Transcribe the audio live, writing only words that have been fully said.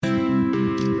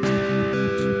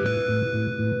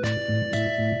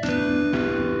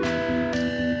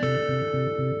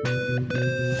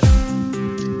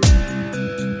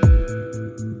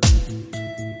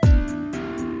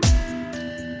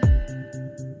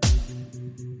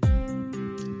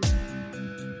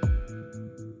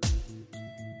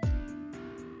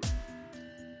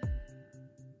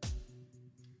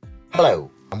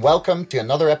Hello, and welcome to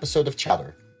another episode of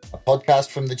Chatter, a podcast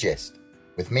from The Gist,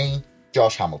 with me,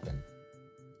 Josh Hamilton.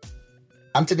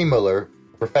 Anthony Muller,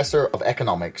 professor of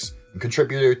economics and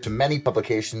contributor to many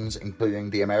publications,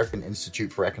 including the American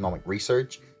Institute for Economic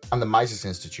Research and the Mises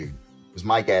Institute, was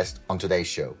my guest on today's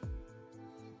show.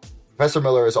 Professor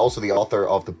Muller is also the author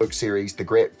of the book series The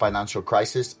Great Financial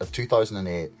Crisis of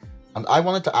 2008, and I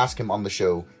wanted to ask him on the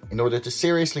show in order to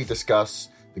seriously discuss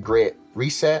the Great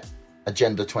Reset,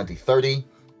 Agenda 2030,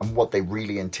 and what they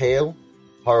really entail,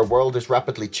 how our world is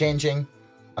rapidly changing,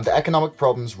 and the economic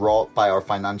problems wrought by our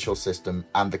financial system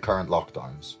and the current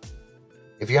lockdowns.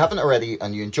 If you haven't already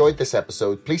and you enjoyed this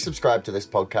episode, please subscribe to this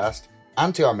podcast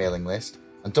and to our mailing list,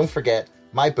 and don't forget,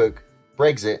 my book,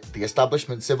 Brexit, The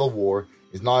Establishment Civil War,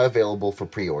 is now available for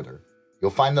pre-order. You'll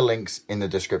find the links in the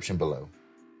description below.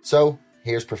 So,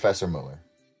 here's Professor Muller.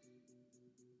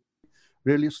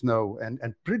 Really snow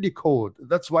and pretty cold.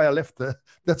 That's why I left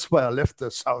the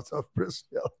south of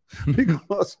Brazil,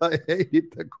 because I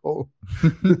hated the cold.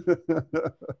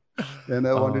 And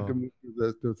I wanted to move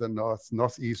to the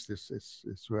northeast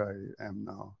is where I am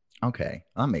now. Okay,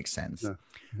 that makes sense.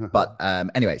 Yeah. But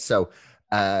anyway, so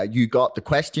you got the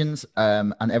questions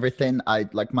and everything. I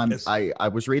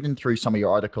was reading through some of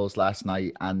your articles last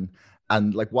night, and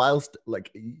like whilst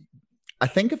like I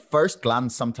think at first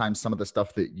glance, sometimes some of the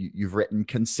stuff that you've written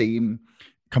can seem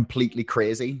completely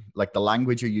crazy. Like the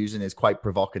language you're using is quite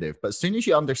provocative, but as soon as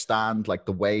you understand like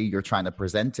the way you're trying to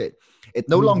present it, it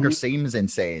no longer seems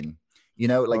insane. You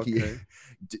know, like okay.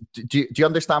 Do you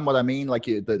understand what I mean? Like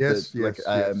yes.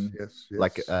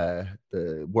 Like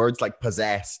the words like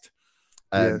possessed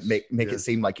make it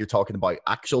seem like you're talking about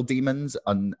actual demons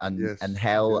and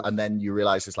hell, and then you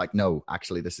realize it's like, no,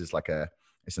 actually this is like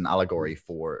it's an allegory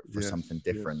for something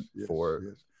different,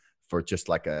 for just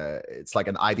like it's like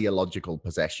an ideological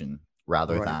possession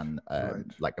rather than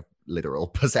like a literal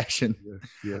possession.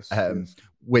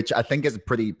 Which I think is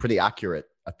pretty accurate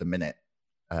at the minute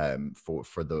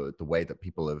for the way that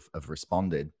people have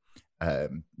responded.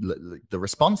 The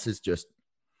responses just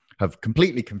have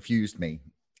completely confused me.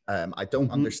 I don't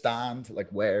understand like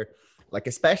where, like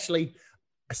especially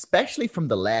from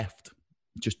the left,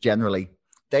 just generally.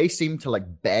 They seem to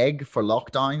like beg for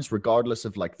lockdowns regardless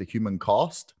of like the human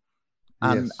cost.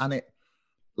 And it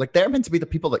like they're meant to be the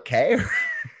people that care.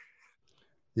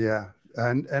 Yeah.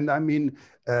 And I mean,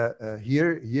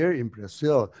 here in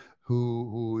Brazil,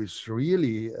 who is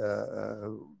really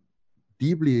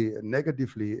deeply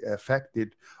negatively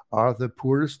affected are the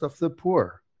poorest of the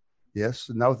poor. Yes,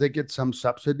 now they get some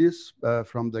subsidies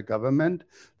from the government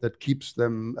that keeps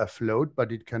them afloat,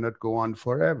 but it cannot go on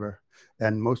forever.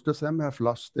 And most of them have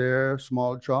lost their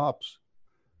small jobs,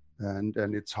 and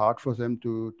it's hard for them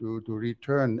to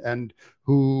return. And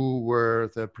who were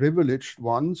the privileged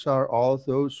ones are all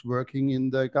those working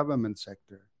in the government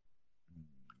sector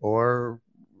or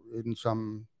in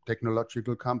some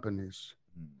technological companies.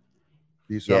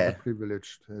 These are the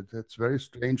privileged. That's very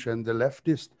strange. And the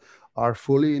leftists are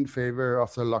fully in favor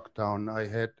of the lockdown. I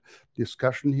had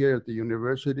discussion here at the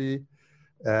university,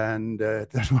 and there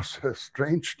was a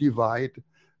strange divide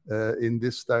in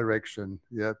this direction,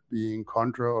 being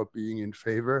contra or being in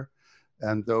favor.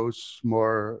 And those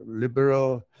more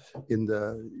liberal in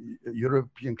the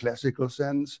European classical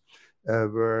sense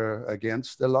were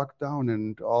against the lockdown,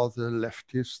 and all the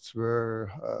leftists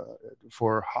were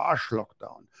for harsh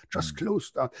lockdown, just close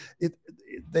down.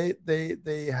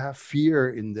 They have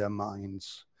fear in their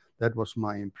minds. That was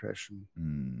my impression.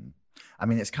 I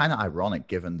mean, it's kind of ironic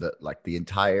given that like the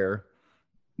entire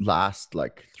last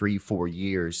like 3-4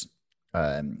 years,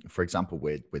 for example,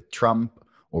 with Trump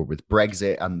or with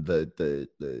Brexit, and the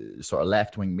sort of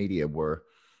left-wing media or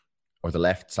the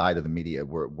left side of the media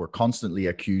were constantly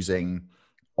accusing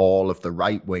all of the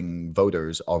right-wing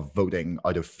voters of voting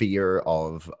out of fear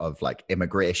of like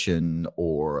immigration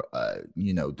or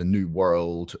the new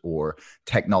world or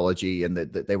technology, and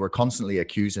that they were constantly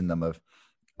accusing them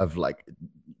of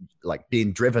like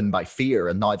being driven by fear.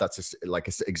 And now that's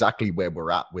exactly where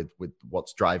we're at with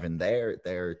what's driving their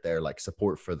like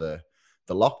support for the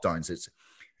lockdowns. It's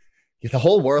the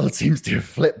whole world seems to have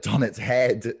flipped on its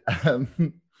head.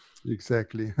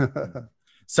 Exactly.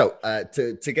 So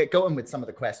to get going with some of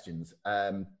the questions,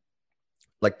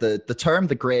 like the term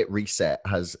 "the Great Reset"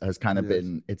 has kind of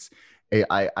been.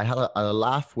 I had a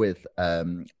laugh with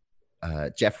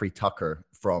Jeffrey Tucker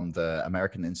from the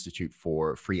American Institute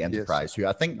for Free Enterprise, who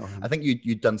I think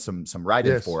you'd done some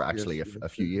writing for actually a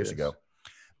few years ago.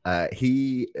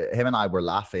 Him and I were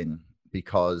laughing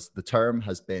because the term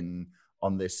has been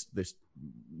on this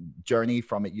journey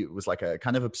from it. It was like a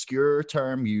kind of obscure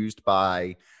term used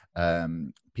by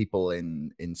people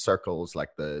in circles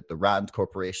like the Rand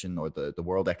Corporation or the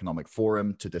World Economic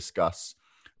Forum to discuss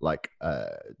like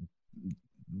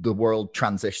the world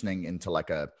transitioning into like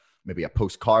maybe a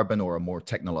post-carbon or a more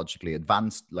technologically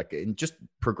advanced, like in just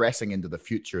progressing into the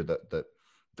future that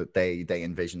they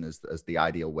envision as the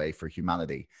ideal way for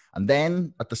humanity. And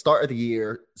then at the start of the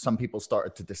year, some people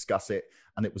started to discuss it,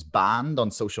 and it was banned on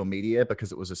social media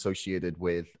because it was associated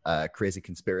with crazy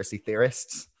conspiracy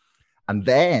theorists. And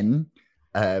then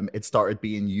it started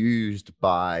being used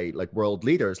by like world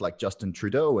leaders like Justin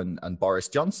Trudeau and Boris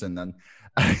Johnson. And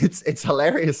it's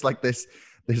hilarious, like this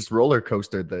roller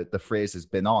coaster the phrase has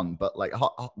been on. But like,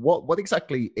 what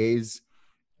exactly is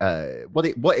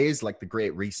what is like the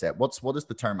Great Reset? What does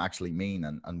the term actually mean,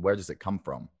 and where does it come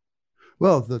from?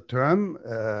 Well, the term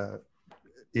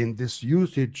in this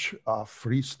usage of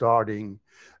restarting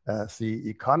the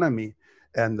economy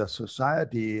and the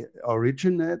society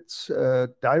originates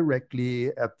directly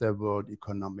at the World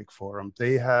Economic Forum.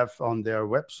 They have on their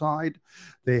website,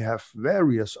 they have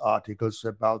various articles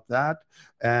about that.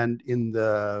 And in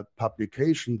the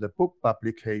publication, the book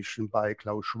publication by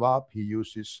Klaus Schwab, he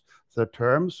uses the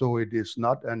term. So it is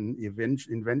not an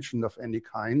invention of any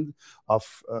kind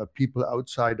of people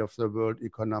outside of the World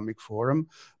Economic Forum,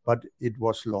 but it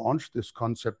was launched, this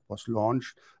concept was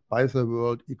launched by the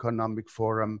World Economic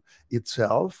Forum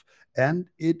itself. And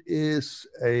it is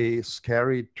a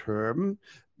scary term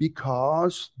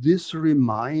because this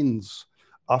reminds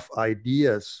of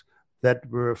ideas that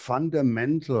were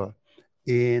fundamental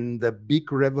in the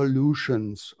big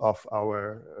revolutions of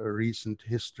our recent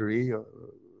history,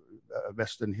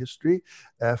 Western history.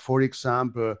 For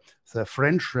example, the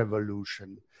French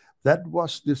Revolution. That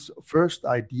was this first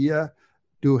idea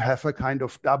to have a kind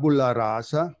of tabula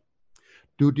rasa,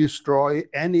 to destroy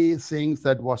anything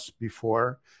that was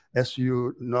before. As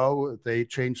you know, they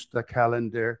changed the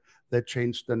calendar, they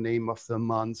changed the name of the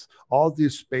month, all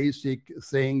these basic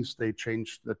things, they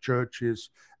changed the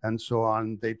churches and so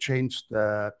on. They changed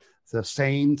the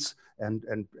saints and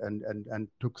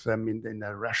took them in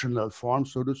a rational form,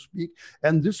 so to speak.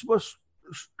 And this was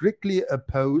strictly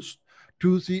opposed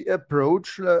to the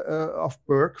approach of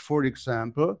Burke, for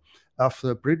example, of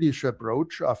the British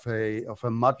approach of a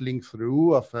muddling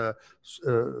through, of a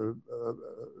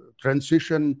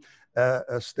transition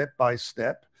step by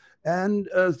step. And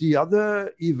the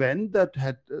other event that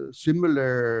had a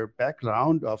similar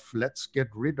background of let's get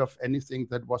rid of anything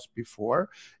that was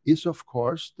before is, of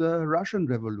course, the Russian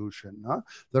Revolution.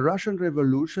 The Russian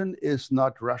Revolution is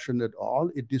not Russian at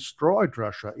all. It destroyed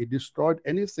Russia. It destroyed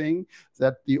anything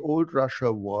that the old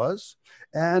Russia was.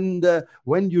 And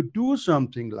when you do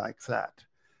something like that,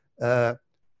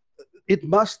 it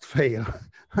must fail.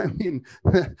 I mean,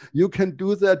 you can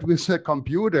do that with a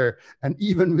computer, and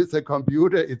even with a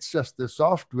computer, it's just the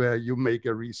software. You make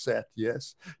a reset,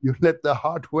 yes? You let the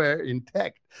hardware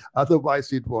intact,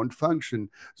 otherwise it won't function.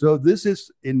 So this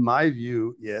is, in my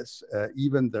view, yes,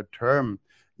 even the term,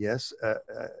 yes,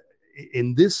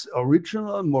 in this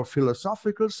original, more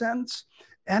philosophical sense,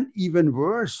 and even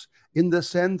worse, in the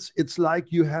sense it's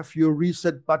like you have your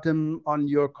reset button on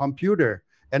your computer,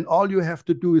 and all you have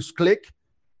to do is click,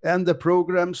 and the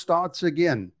program starts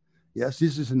again. Yes,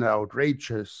 this is an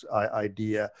outrageous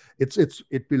idea.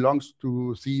 It belongs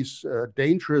to these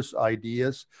dangerous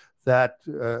ideas that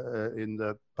in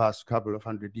the past couple of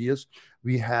 100 years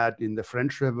we had in the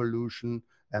French Revolution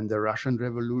and the Russian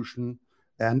Revolution,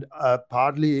 and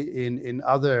partly in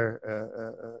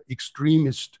other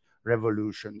extremist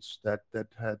revolutions that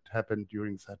had happened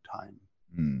during that time.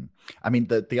 I mean,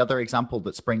 the other example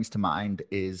that springs to mind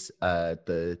is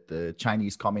the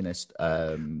Chinese Communist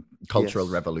Cultural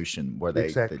Revolution, where they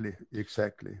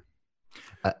exactly.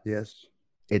 Yes,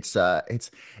 it's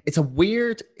a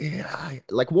weird,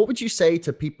 like, what would you say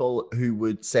to people who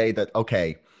would say that,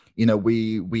 okay, you know,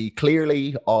 we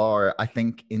clearly are, I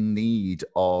think, in need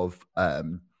of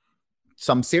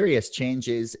some serious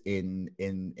changes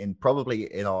in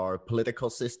probably in our political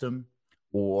system,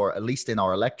 or at least in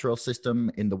our electoral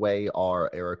system, in the way our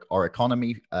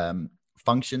economy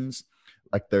functions.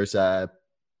 Like there's I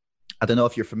don't know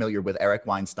if you're familiar with Eric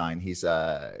Weinstein. He's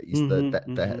I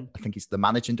think he's the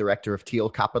managing director of Teal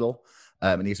Capital,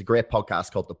 and he has a great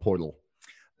podcast called The Portal.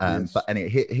 Yes. But anyway,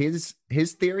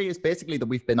 his theory is basically that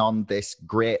we've been on this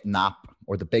great nap,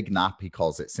 or the big nap, he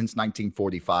calls it, since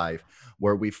 1945,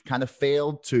 where we've kind of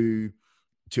failed to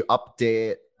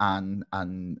update and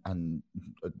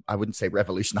I wouldn't say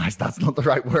revolutionize, that's not the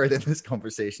right word in this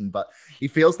conversation, but he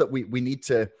feels that we need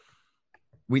to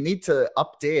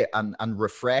update and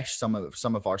refresh some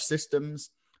of our systems,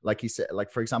 like he said,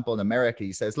 like for example, in America,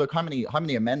 he says, look, how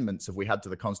many amendments have we had to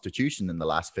the Constitution in the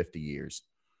last 50 years?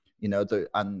 You know,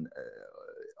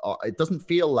 it doesn't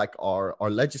feel like our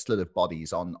legislative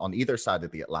bodies on either side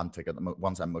of the Atlantic, and the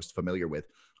ones I'm most familiar with,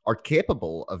 are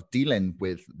capable of dealing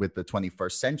with the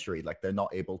 21st century. Like they're not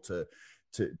able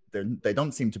they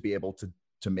don't seem to be able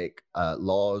to make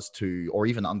laws or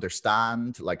even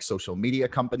understand, like, social media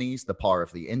companies, the power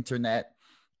of the internet.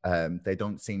 They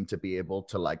don't seem to be able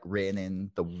to like rein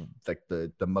in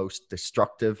the most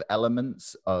destructive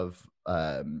elements of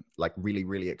like really,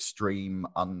 really extreme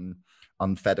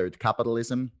unfettered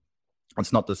capitalism.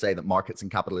 It's not to say that markets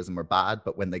and capitalism are bad,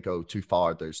 but when they go too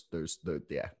far, there's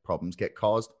problems get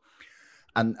caused.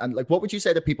 And like, what would you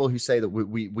say to people who say that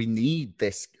we need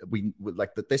this,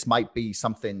 like that this might be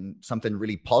something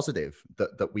really positive,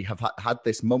 that we have had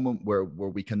this moment where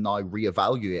we can now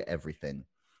reevaluate everything?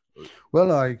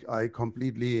 Well, I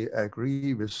completely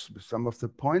agree with some of the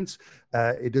points.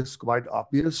 It is quite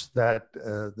obvious that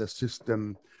the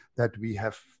system that we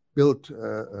have built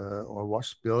or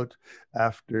was built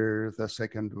after the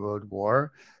Second World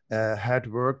War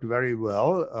had worked very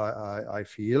well, I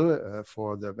feel,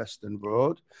 for the Western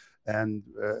world. And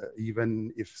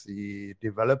even if the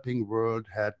developing world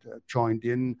had joined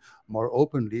in more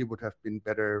openly, would have been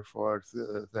better for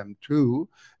them too.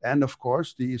 And of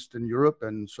course, the Eastern Europe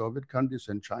and Soviet countries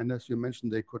and China, as you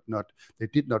mentioned, they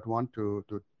did not want to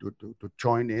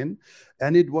join in.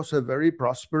 And it was a very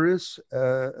prosperous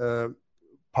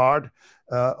part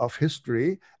of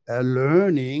history,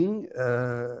 having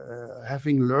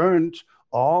learned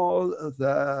all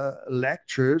the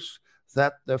lectures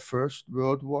that the First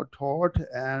World War taught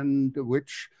and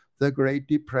which the Great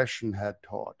Depression had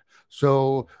taught.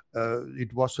 So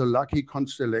it was a lucky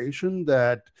constellation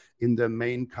that in the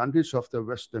main countries of the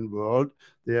Western world,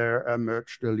 there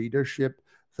emerged a leadership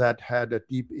that had a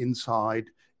deep insight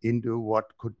into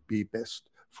what could be best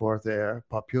for their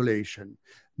population.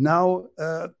 Now,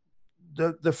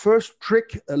 the first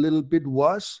trick a little bit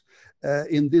was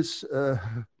in this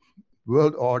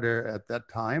world order at that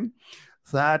time,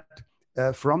 that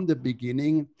from the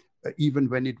beginning, even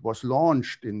when it was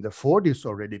launched in the 40s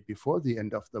already, before the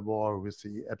end of the war, with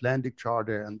the Atlantic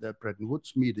Charter and the Bretton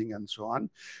Woods meeting and so on,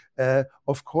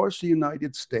 of course, the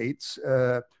United States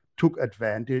took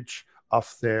advantage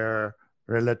of their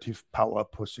relative power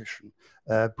position.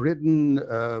 Britain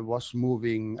was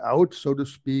moving out, so to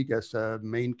speak, as a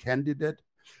main candidate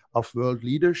of world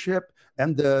leadership,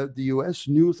 and the US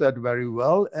knew that very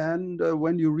well. And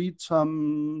when you read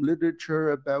some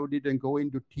literature about it and go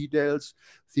into details,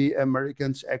 the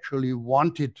Americans actually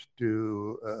wanted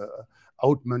to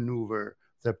outmaneuver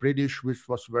the British, which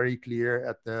was very clear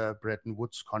at the Bretton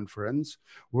Woods conference,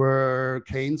 where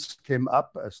Keynes came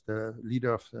up as the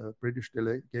leader of the British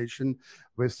delegation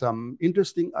with some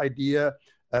interesting idea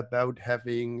about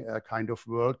having a kind of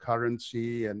world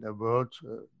currency and a world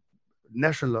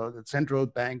national central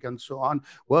bank and so on.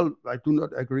 Well, I do not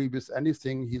agree with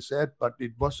anything he said, but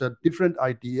it was a different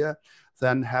idea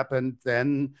than happened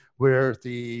then, where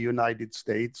the United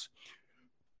States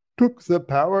took the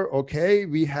power. Okay,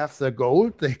 we have the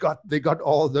gold. They got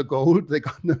all the gold. They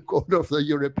got the gold of the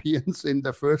Europeans in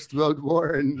the First World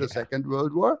War and the Second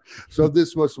World War. So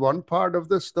this was one part of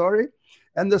the story.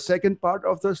 And the second part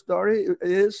of the story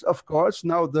is, of course,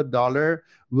 now the dollar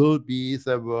will be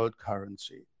the world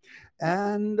currency.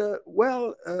 And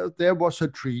there was a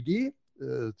treaty,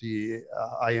 the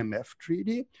IMF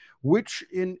treaty, which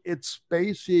in its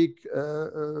basic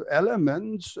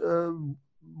elements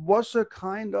was a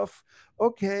kind of,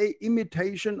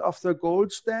 imitation of the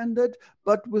gold standard,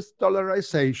 but with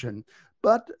dollarization.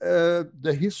 But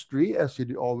the history, as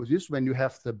it always is, when you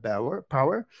have the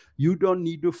power, you don't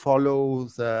need to follow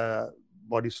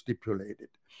what is stipulated.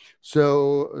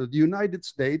 So the United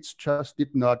States just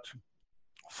did not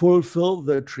fulfill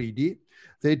the treaty.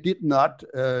 They did not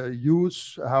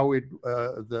use how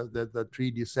the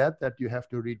treaty said, that you have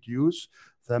to reduce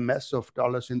the mass of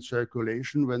dollars in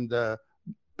circulation when the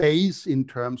base in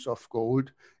terms of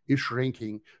gold is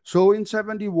shrinking. So in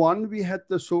 1971, we had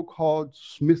the so-called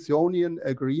Smithsonian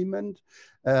Agreement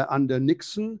under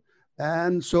Nixon.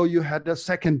 And so you had a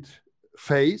second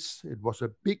phase. It was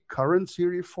a big currency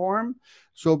reform.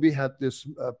 So we had this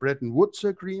Bretton Woods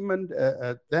agreement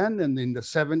then, and in the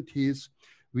 1970s,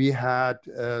 we had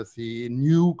the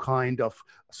new kind of,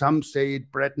 some say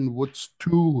Bretton Woods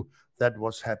 2, that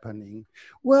was happening.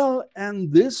 Well,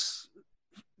 and this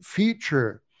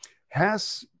feature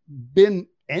has been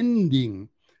ending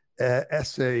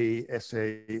as a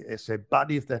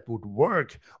body that would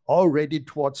work already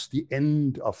towards the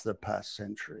end of the past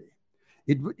century.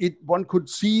 One could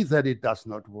see that it does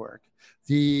not work.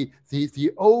 The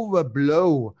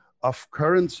overblow of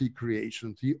currency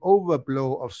creation, the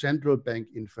overblow of central bank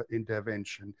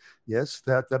intervention, yes,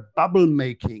 the bubble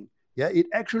making, yeah, it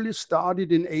actually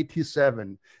started in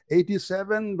 87.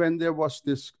 87, when there was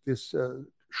this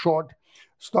short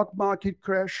stock market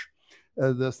crash.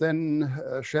 The then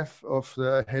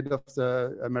head of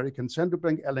the American Central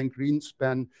Bank, Alan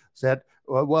Greenspan, said,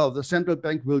 well, the central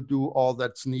bank will do all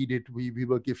that's needed. We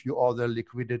will give you all the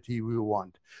liquidity we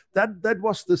want. That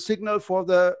was the signal for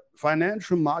the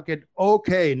financial market.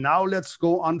 Okay, now let's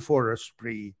go on for a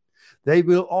spree. They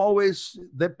will always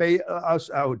bail us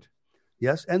out.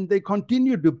 Yes, and they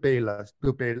continue to bail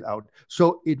out.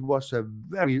 So it was a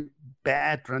very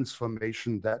bad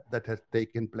transformation that has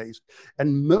taken place.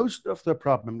 And most of the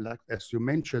problem, like as you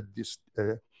mentioned, this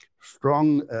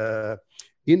strong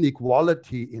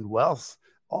inequality in wealth,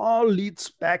 all leads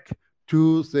back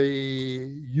to the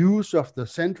use of the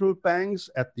central banks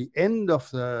at the end of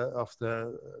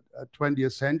the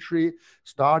 20th century,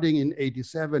 starting in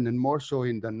 87 and more so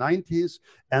in the 90s,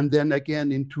 and then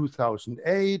again in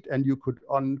 2008, and you could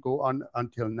go on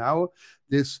until now.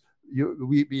 The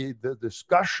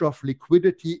gush of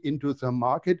liquidity into the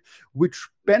market, which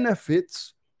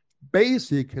benefits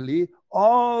basically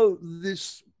all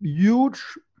this huge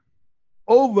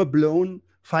overblown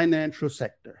financial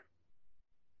sector.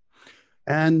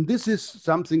 And this is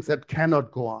something that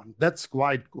cannot go on. That's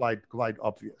quite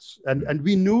obvious. And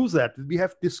we knew that. We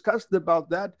have discussed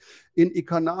about that in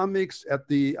economics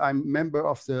I'm a member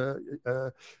of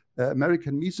the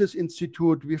American Mises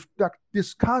Institute. We've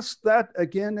discussed that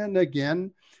again and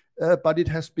again, but it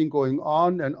has been going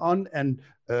on. And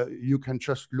you can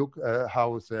just look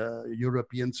how the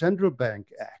European Central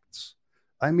Bank acts.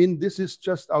 I mean, this is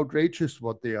just outrageous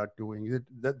what they are doing.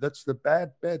 That's the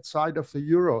bad side of the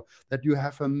euro, that you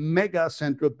have a mega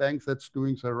central bank that's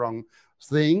doing the wrong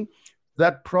thing.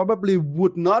 That probably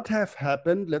would not have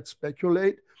happened, let's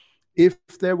speculate, if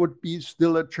there would be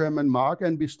still a German mark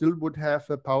and we still would have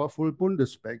a powerful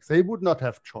Bundesbank. They would not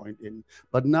have joined in.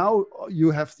 But now you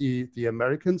have the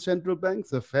American Central Bank,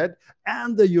 the Fed,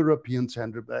 and the European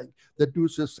Central Bank that do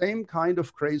the same kind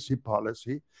of crazy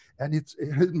policy. And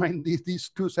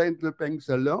these two central banks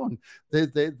alone,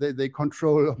 they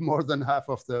control more than half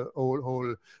of the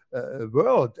whole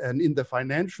world. And in the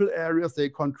financial area, they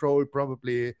control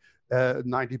probably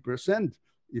 90%.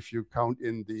 If you count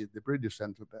in the British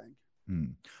Central Bank.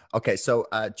 Okay, so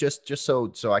just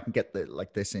so I can get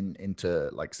this into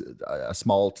like a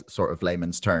small sort of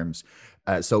layman's terms.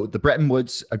 So the Bretton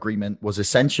Woods Agreement was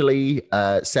essentially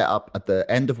set up at the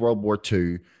end of World War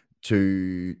II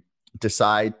to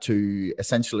decide to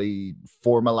essentially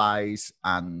formalize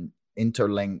and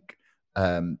interlink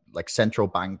like central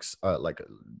banks like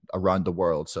around the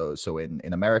world. So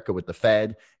in America with the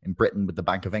Fed, in Britain with the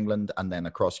Bank of England, and then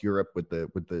across Europe with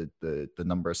the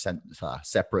number of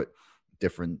separate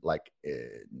different like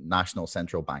national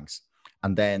central banks.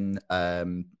 And then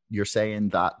you're saying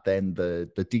that then the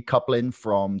decoupling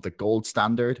from the gold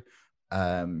standard,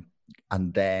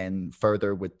 and then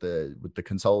further with the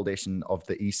consolidation of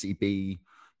the ECB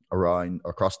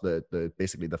across the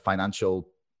basically the financial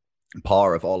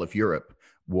power of all of Europe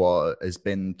has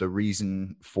been the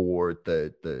reason for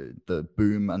the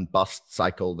boom and bust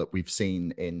cycle that we've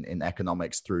seen in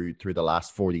economics through the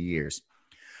last 40 years.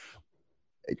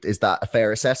 Is that a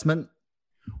fair assessment?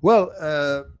 Well,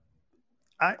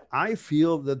 I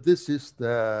feel that this is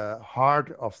the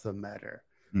heart of the matter.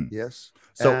 Yes.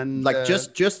 So like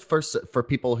just for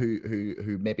people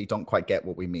who maybe don't quite get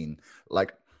what we mean,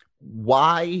 like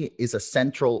why is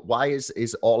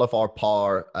all of our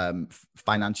power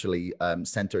financially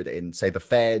centered in, say, the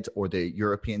Fed or the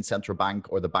European Central Bank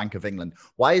or the Bank of England?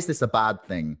 Why is this a bad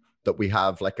thing that we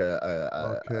have like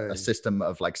a system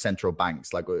of like central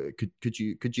banks? Like could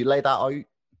you lay that out?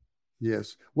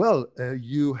 Yes. Well,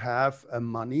 you have a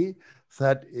money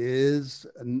that is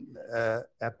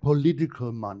a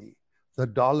political money. The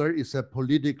dollar is a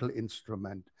political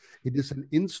instrument. It is an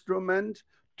instrument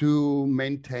to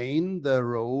maintain the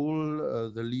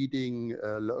leading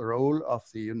role of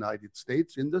the United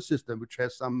States in the system, which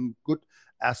has some good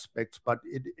aspects, but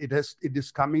it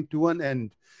is coming to an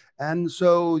end. And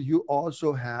so you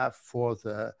also have for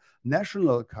the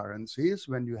national currencies,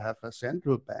 when you have a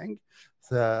central bank,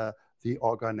 the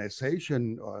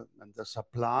organization and the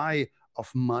supply of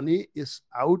money is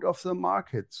out of the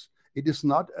markets. It is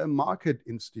not a market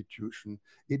institution.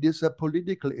 It is a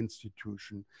political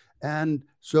institution. And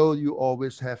so you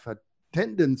always have a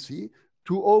tendency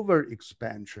to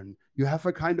over-expansion. You have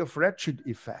a kind of ratchet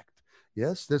effect.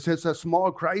 Yes, this is a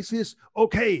small crisis.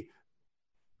 Okay,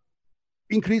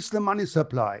 increase the money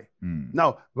supply.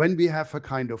 Now, when we have a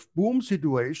kind of boom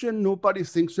situation, nobody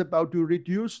thinks about to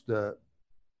reduce the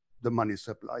money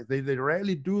supply. They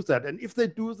rarely do that. And if they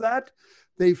do that,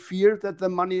 they fear that the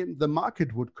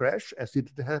market would crash, as it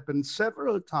happened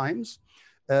several times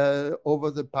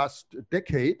over the past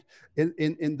decade.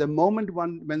 In the moment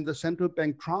when the central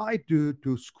bank tried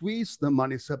to squeeze the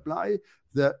money supply,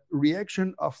 the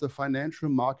reaction of the financial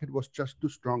market was just too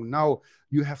strong. Now,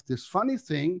 you have this funny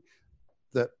thing.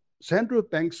 The central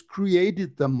banks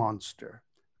created the monster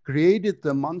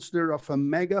of a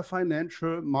mega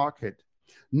financial market.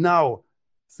 Now,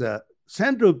 the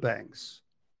central banks,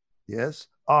 yes,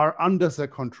 are under the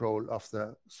control of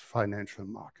the financial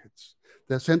markets.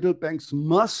 The central banks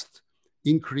must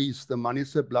increase the money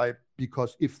supply,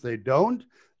 because if they don't,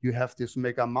 you have this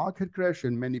mega market crash,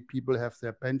 and many people have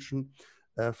their pension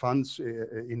funds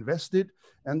invested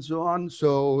and so on.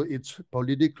 So it's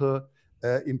politically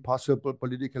impossible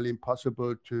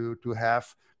to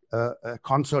have a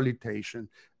consolidation.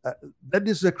 That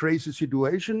is a crazy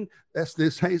situation. As they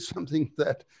say, something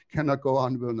that cannot go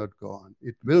on will not go on.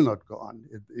 It will not go on.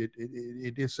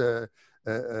 It is a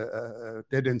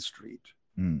dead-end street.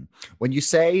 When you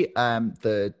say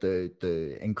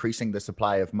the increasing the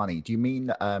supply of money, do you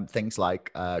mean things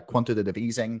like quantitative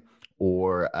easing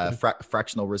or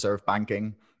fractional reserve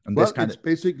banking? And well, it's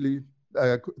basically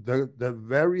the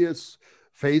various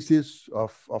phases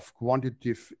of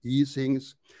quantitative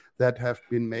easings that have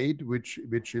been made, which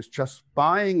is just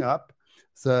buying up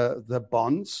the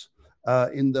bonds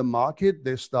in the market.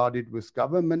 They started with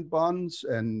government bonds,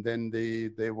 and then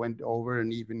they went over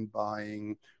and even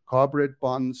buying corporate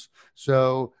bonds.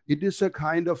 So it is a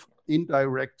kind of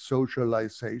indirect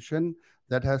socialization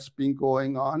that has been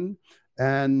going on.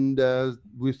 And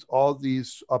with all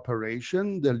these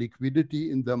operations, the liquidity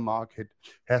in the market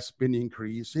has been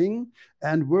increasing.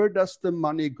 And where does the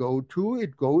money go to?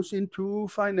 It goes into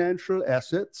financial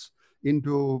assets,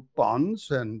 into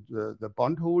bonds, and the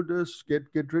bondholders get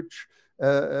rich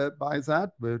by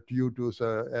that, due to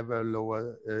the ever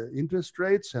lower interest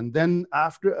rates. And then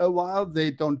after a while, they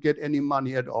don't get any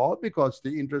money at all because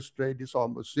the interest rate is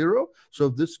almost zero. So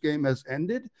this game has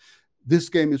ended. This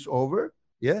game is over.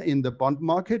 Yeah, in the bond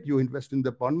market, you invest in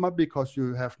the bond market because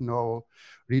you have no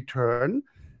return.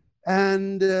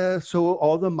 And so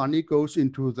all the money goes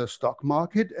into the stock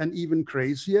market, and even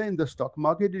crazier, in the stock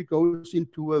market, it goes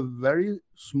into a very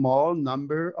small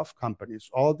number of companies.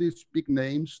 All these big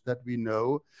names that we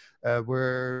know,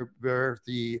 where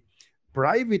the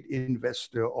private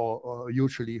investor or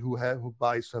usually who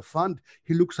buys a fund,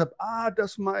 he looks up,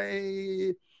 does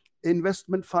my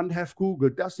investment fund have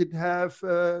Google? Does it have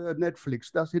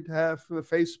Netflix? Does it have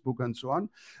Facebook and so on?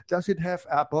 Does it have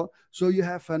Apple? So you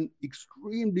have an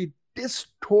extremely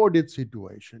distorted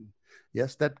situation,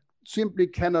 yes, that simply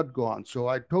cannot go on. So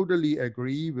I totally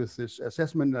agree with this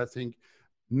assessment. I think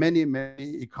many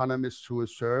economists who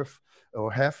observe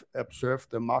or have observed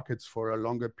the markets for a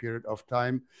longer period of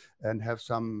time and have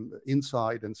some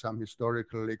insight and some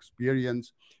historical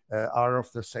experience are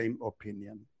of the same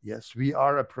opinion. Yes, we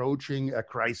are approaching a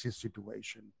crisis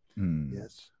situation.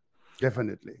 Yes,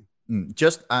 definitely.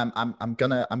 Just I'm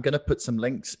gonna put some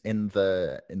links in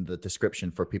the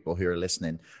description for people who are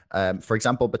listening. For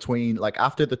example, between like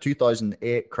after the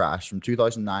 2008 crash, from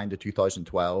 2009 to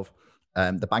 2012,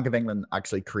 the Bank of England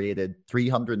actually created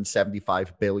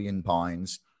 £375 billion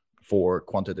for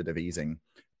quantitative easing.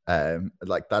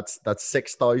 Like that's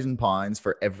 £6,000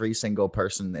 for every single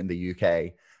person in the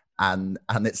UK. And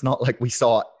it's not like we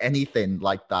saw anything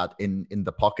like that in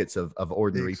the pockets of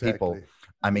ordinary people.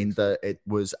 I mean, it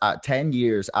was 10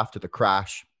 years after the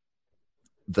crash,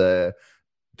 the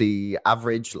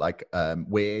average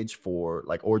wage for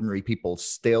like ordinary people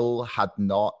still had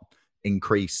not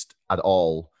increased at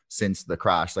all since the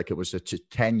crash. Like it was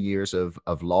 10 years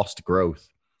of lost growth,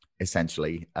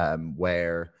 essentially,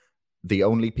 where the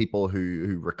only people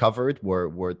who recovered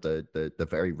were the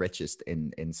very richest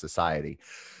in society.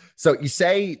 So you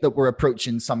say that we're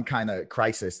approaching some kind of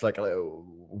crisis. Like,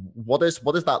 what does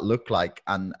that look like,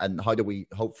 and how do we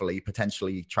hopefully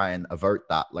potentially try and avert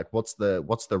that? Like, what's the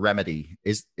remedy?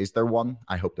 Is there one?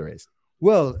 I hope there is.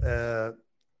 Well,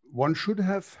 one should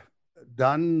have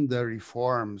done the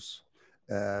reforms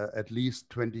at least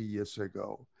 20 years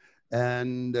ago,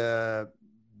 and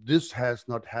this has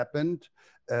not happened.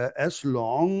 As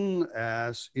long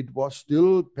as it was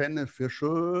still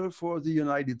beneficial for the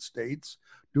United States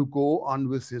to go on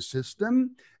with this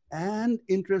system. And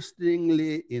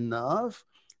interestingly enough,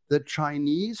 the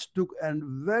Chinese took a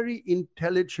very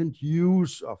intelligent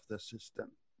use of the system.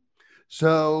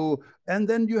 So, and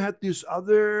then you had this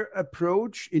other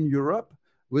approach in Europe,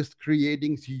 with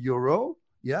creating the euro,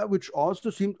 which also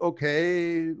seemed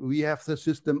okay. We have the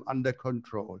system under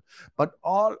control. But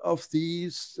all of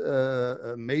these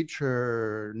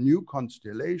major new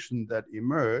constellations that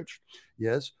emerged,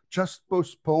 just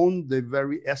postponed the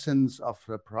very essence of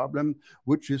the problem,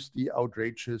 which is the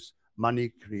outrageous money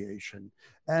creation.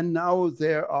 And now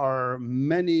there are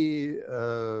many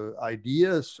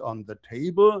ideas on the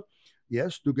table,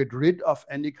 to get rid of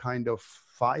any kind of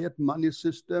fiat money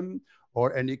system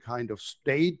or any kind of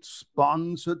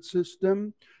state-sponsored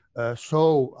system.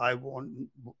 So I would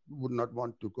not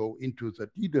want to go into the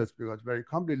details because it's very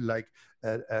complicated, like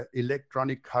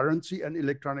electronic currency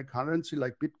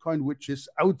like Bitcoin, which is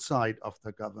outside of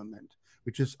the government,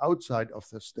 which is outside of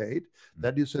the state.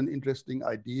 That is an interesting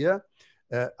idea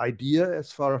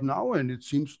as far as now, and it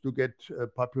seems to get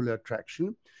popular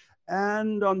traction.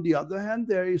 And on the other hand,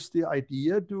 there is the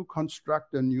idea to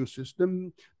construct a new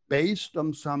system based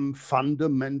on some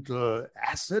fundamental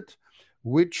asset,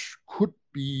 which could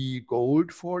be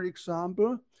gold, for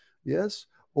example,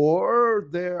 or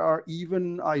there are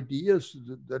even ideas,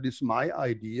 that is my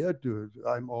idea,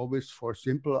 I'm always for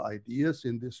simple ideas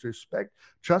in this respect,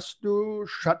 just to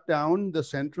shut down the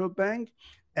central bank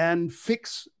and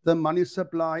fix the money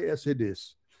supply as it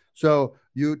is. So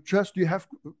you have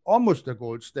almost a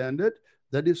gold standard.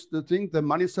 That is the thing, the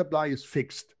money supply is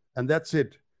fixed and that's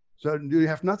it. So you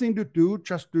have nothing to do,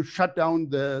 just to shut down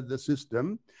the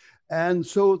system. And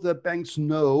so the banks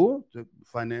know, the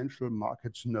financial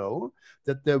markets know,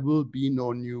 that there will be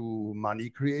no new money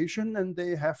creation and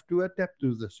they have to adapt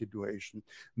to the situation.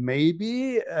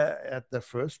 Maybe at the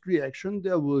first reaction,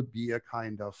 there will be a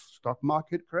kind of stock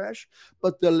market crash,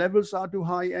 but the levels are too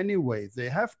high anyway. They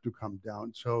have to come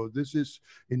down. So this is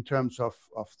in terms of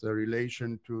the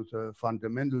relation to the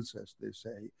fundamentals, as they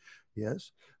say.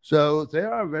 So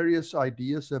there are various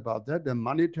ideas about that. The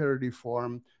monetary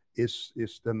reform is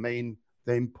the main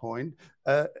point.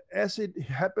 As it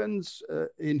happens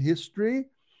in history,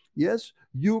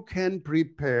 you can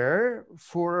prepare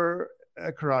for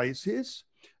a crisis,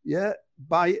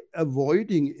 by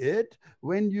avoiding it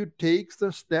when you take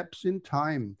the steps in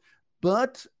time.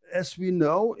 But as we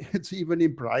know, it's even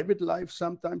in private life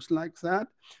sometimes like that.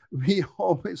 We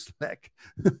always lack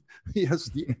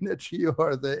the energy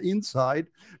or the insight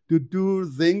to do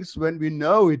things when we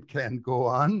know it can go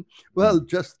on. Well,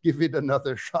 just give it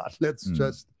another shot. Let's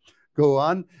just go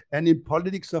on. And in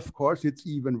politics, of course, it's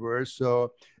even worse.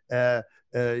 So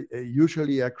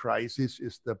usually a crisis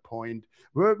is the point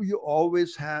where you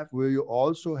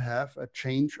also have a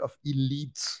change of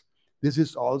elites. This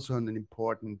is also an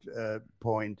important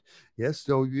point.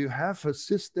 So you have a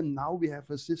system, now we have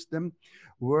a system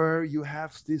where you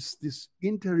have this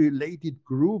interrelated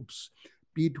groups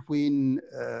between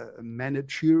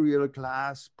managerial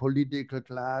class, political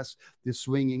class, the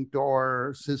swinging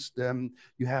door system.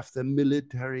 You have the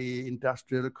military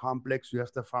industrial complex, you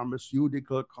have the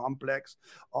pharmaceutical complex,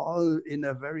 all in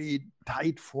a very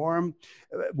tight form.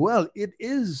 Well, it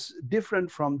is different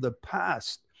from the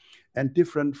past and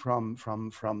different from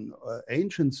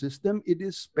ancient system. It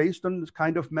is based on this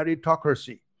kind of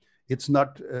meritocracy. It's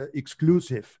not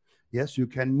exclusive. You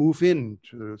can move in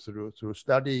through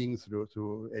studying,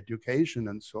 through education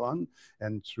and so on,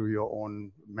 and through your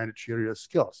own managerial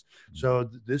skills. So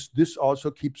this also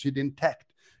keeps it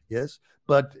intact.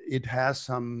 But it has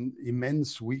some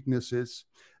immense weaknesses.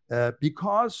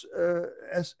 Because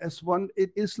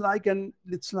it's like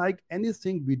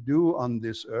anything we do on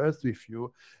this earth. If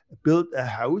you build a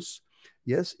house,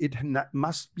 it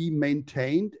must be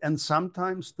maintained, and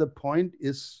sometimes the point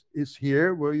is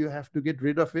here where you have to get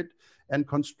rid of it and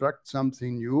construct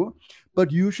something new.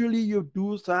 But usually you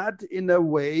do that in a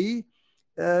way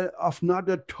of not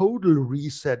a total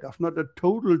reset, of not a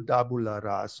total tabula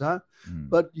rasa,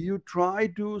 but you try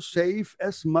to save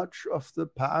as much of the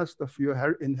past, of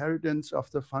your inheritance,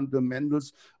 of the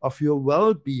fundamentals, of your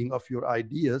well-being, of your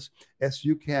ideas as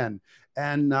you can.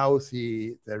 And now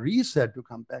the reset, to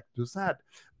come back to that,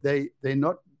 they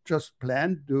not just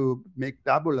plan to make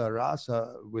tabula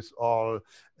rasa with all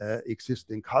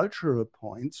existing cultural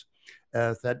points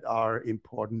that are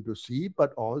important to see,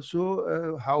 but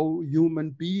also how human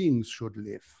beings should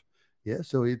live.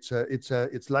 So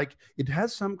it's like it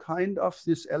has some kind of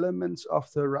these elements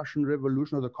of the Russian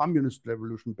Revolution, or the Communist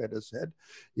Revolution, better said,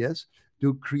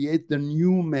 to create the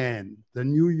new man, the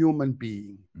new human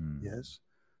being.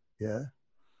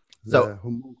 So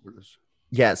homunculus.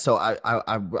 So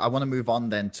I want to move on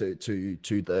then to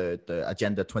the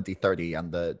Agenda 2030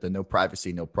 and the no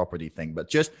privacy, no property thing. But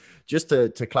just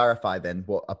to clarify then,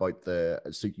 what about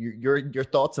your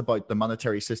thoughts about the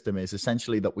monetary system is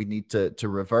essentially that we need to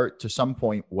revert to some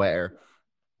point where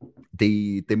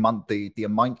the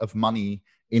amount of money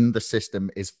in the system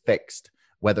is fixed,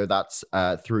 whether that's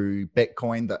through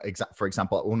Bitcoin, that for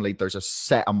example, only there's a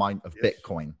set amount of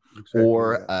Bitcoin, exactly,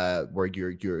 or where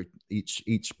your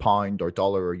each pound or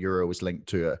dollar or euro is linked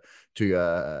to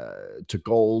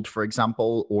gold, for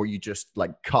example, or you just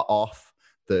like cut off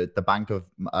the Bank of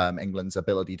England's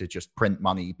ability to just print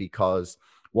money, because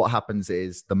what happens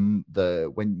is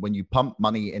when you pump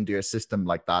money into a system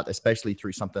like that, especially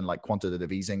through something like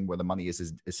quantitative easing, where the money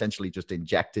is essentially just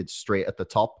injected straight at the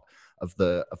top of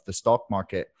the stock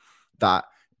market, that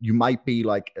you might be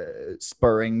like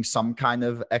spurring some kind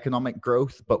of economic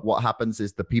growth, but what happens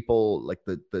is the people like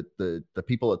the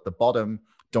people at the bottom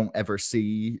don't ever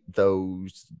see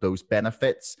those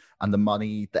benefits, and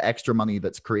the extra money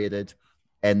that's created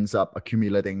ends up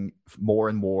accumulating more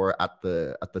and more at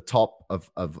the top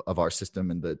of our system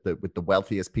and with the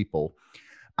wealthiest people,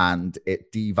 and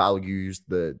it devalues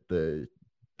the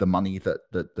money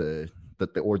that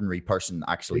the ordinary person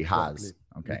actually has.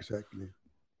 Okay. Exactly.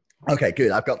 Okay, good.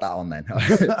 I've got that on then.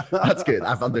 That's good.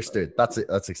 I've understood. That's it.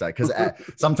 That's exciting. Because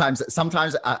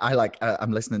sometimes I like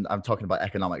I'm listening. I'm talking about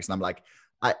economics, and I'm like,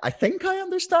 I think I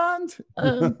understand.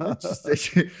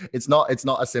 It's not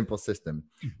a simple system.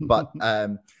 But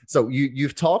so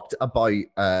you've talked about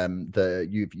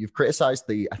you've criticized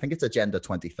I think it's Agenda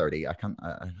 2030. I can't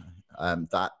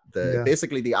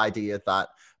basically the idea that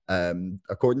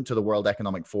according to the World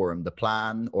Economic Forum, the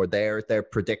plan or their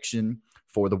prediction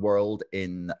for the world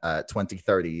in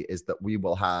 2030 is that we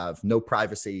will have no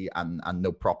privacy and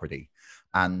no property.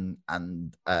 And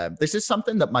this is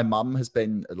something that my mom has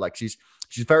been like, she's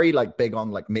very like big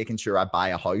on like making sure I buy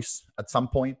a house at some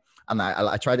point. And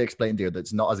I try to explain to her that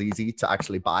it's not as easy to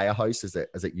actually buy a house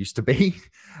as it used to be.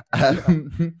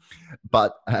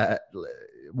 But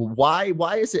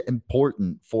why is it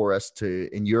important for us to,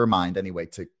 in your mind anyway,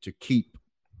 to keep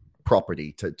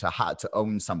property, to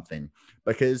own something?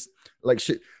 Because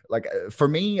for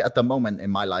me at the moment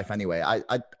in my life anyway, I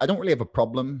don't really have a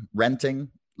problem renting.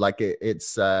 Like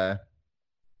it's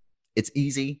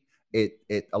easy.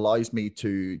 It allows me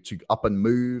to up and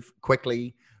move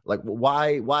quickly. Like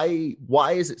why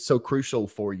is it so crucial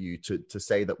for you to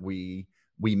say that we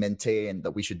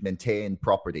should maintain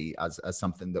property as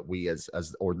something that we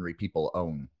as ordinary people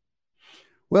own?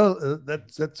 Well,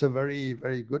 that's a very,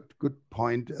 very good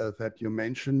point that you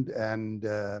mentioned. And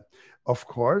of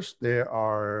course, there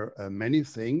are many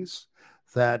things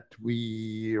that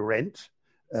we rent.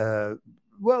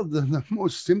 Well, the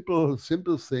most simple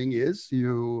thing is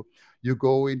you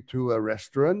go into a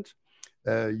restaurant,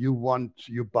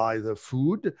 you buy the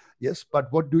food, yes,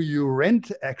 but what do you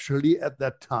rent actually at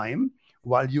that time?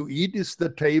 While you eat is the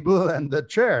table and the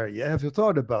chair. Yeah, have you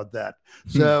thought about that?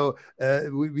 So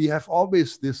we have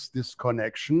always this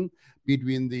connection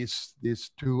between these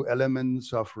two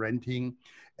elements of renting,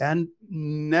 and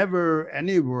never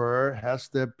anywhere has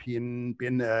there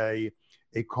been a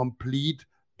complete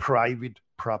private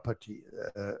property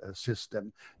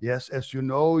system. Yes, as you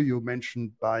know, you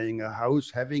mentioned buying a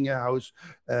house, having a house.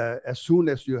 As soon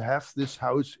as you have this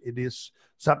house, it is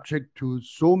subject to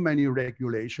so many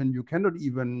regulation. You cannot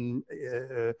even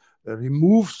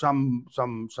remove some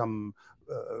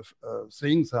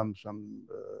things, some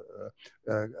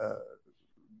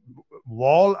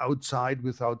wall outside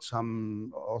without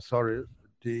some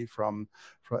authority from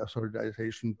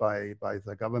authorization by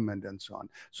the government and so on.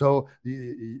 So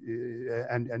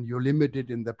and you're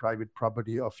limited in the private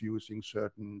property of using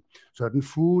certain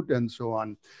food and so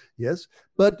on. Yes,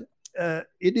 but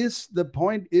the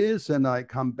point is, and I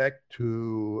come back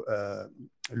to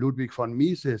Ludwig von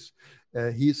Mises.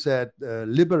 He said,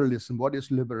 liberalism. What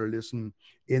is liberalism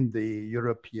in the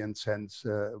European sense?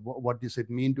 What does it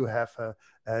mean to have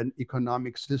an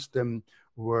economic system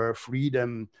where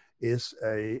freedom is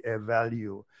a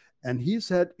value? And he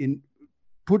said, in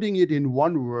putting it in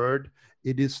one word,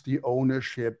 it is the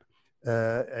ownership,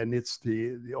 and it's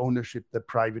the ownership, the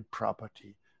private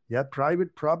property. Yeah,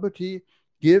 private property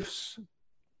gives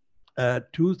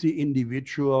to the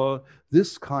individual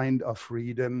this kind of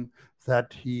freedom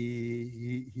that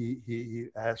he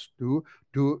has to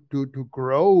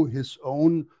grow his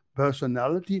own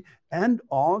personality, and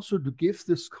also to give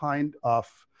this kind of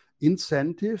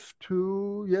incentive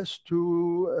to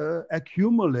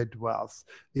accumulate wealth.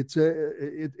 It's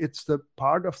the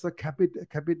part of the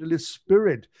capitalist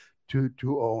spirit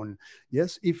to own.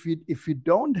 Yes, if you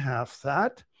don't have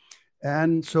that,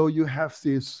 And so you have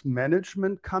these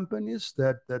management companies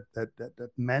that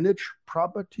manage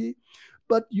property,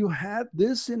 but you had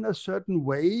this in a certain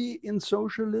way in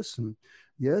socialism.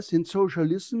 Yes, in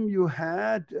socialism, you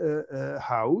had a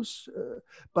house,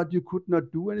 but you could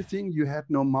not do anything. You had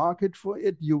no market for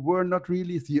it. You were not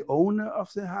really the owner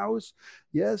of the house.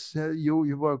 Yes,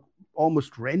 you were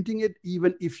almost renting it,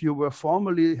 even if you were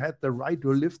formally had the right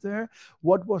to live there.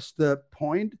 What was the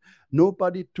point?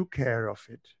 Nobody took care of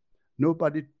it.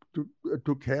 Nobody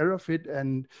took care of it,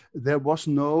 and there was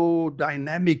no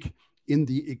dynamic in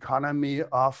the economy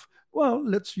of, well,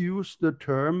 let's use the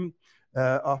term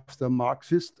of the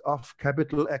Marxist of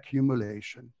capital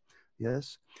accumulation.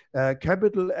 Yes,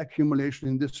 capital accumulation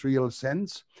in this real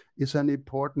sense is an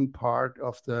important part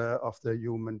of the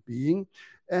human being.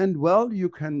 And well, you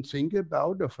can think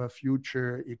about of a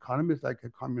future economy like a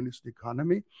communist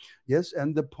economy. Yes,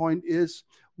 and the point is,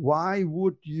 why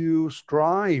would you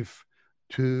strive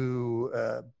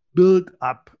to build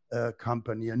up a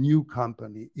company, a new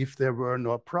company, if there were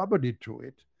no property to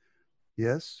it?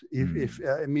 Yes, if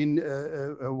I mean,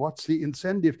 what's the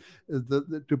incentive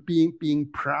to being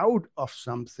proud of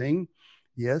something?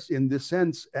 Yes, in this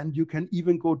sense, and you can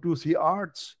even go to the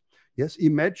arts. Yes,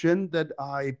 imagine that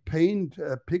I paint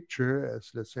a picture as,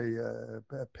 let's say, a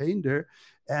painter,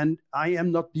 and I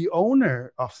am not the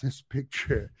owner of this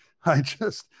picture.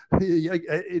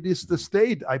 It is the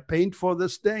state. I paint for the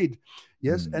state.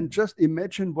 Yes, and just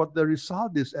imagine what the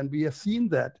result is. And we have seen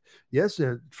that. Yes,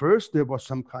 first there was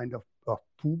some kind of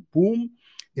boom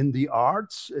in the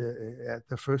arts at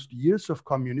the first years of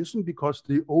communism, because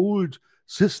the old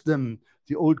system,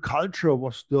 the old culture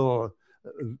was still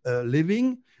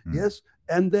living. Yes,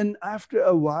 and then after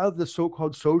a while, the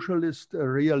so-called socialist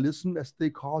realism, as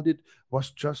they called it, was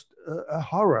just a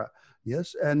horror.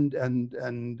 Yes, and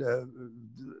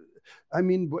I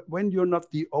mean, when you're not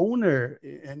the owner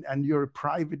and you're a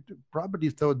private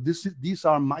property, so these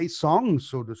are my songs,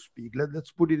 so to speak.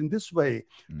 Let's put it in this way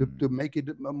to make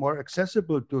it more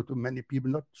accessible to many people,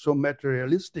 not so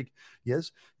materialistic.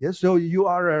 Yes, yes. So you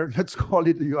are let's call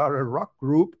it, you are a rock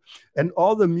group, and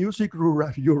all the music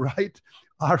you write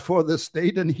are for the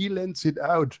state, and he lends it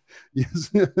out. Yes,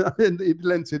 and it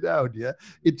lends it out. Yeah,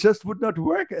 it just would not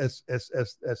work as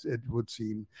it would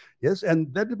seem. Yes,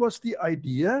 and that was the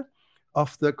idea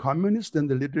of the communist, and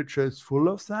the literature is full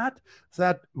of that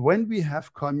when we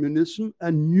have communism,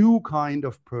 a new kind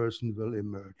of person will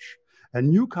emerge, a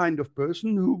new kind of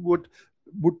person who would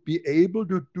be able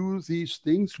to do these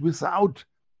things without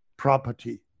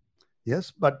property.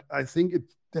 Yes, but I think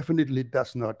it definitely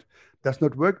does not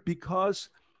work, because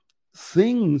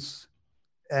things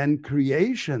and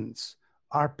creations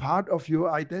are part of your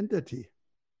identity.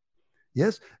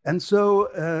 Yes, and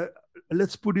so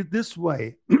let's put it this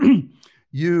way: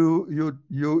 you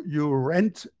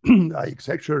rent. I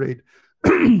exaggerate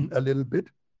a little bit.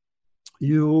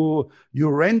 You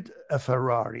rent a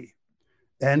Ferrari,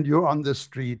 and you're on the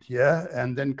street, yeah,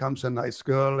 and then comes a nice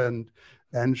girl,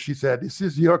 and she said, "Is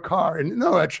this your car?" And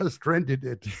no, I just rented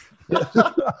it.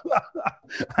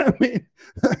 I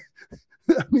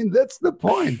mean, that's the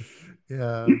point.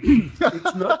 Yeah,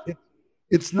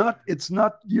 it's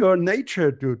not your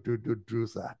nature to do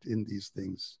that in these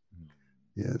things.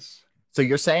 Yes. So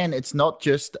you're saying it's not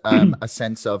just a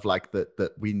sense of like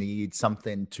that we need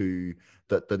something to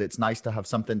that it's nice to have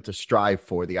something to strive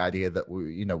for, the idea that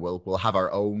we'll have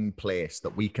our own place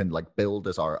that we can like build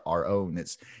as our own.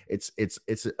 It's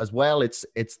as well,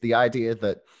 it's the idea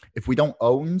that if we don't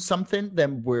own something,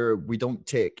 then we don't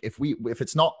take, if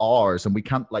it's not ours and we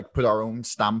can't like put our own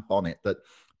stamp on it, that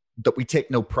we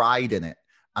take no pride in it,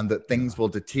 and that things will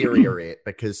deteriorate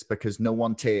because no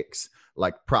one takes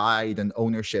like pride and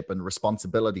ownership and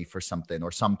responsibility for something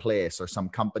or some place or some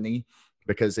company.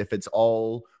 Because if it's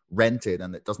all rented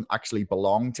and it doesn't actually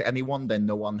belong to anyone, then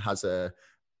no one has a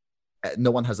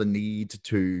need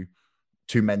to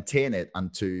maintain it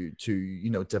and to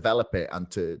develop it and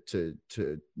to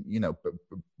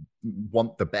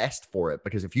want the best for it.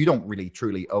 Because if you don't really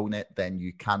truly own it, then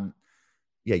you can't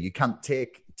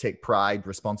take pride,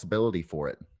 responsibility for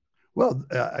it. Well,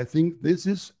 I think this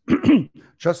is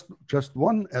just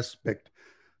one aspect.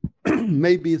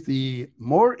 Maybe the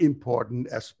more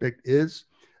important aspect is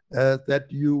that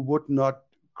you would not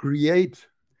create.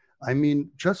 I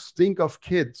mean, just think of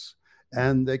kids,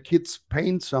 and the kids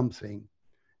paint something,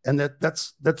 and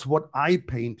that's what I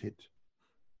painted.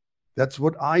 That's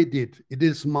what I did. It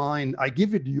is mine. I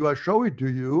give it to you. I show it to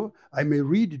you. I may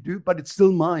read it to you, but it's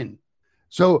still mine.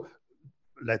 So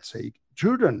let's say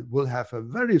children will have a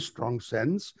very strong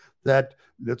sense that,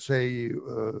 let's say,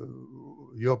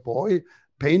 your boy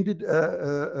painted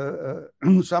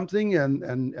something,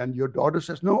 and your daughter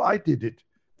says, "No, I did it."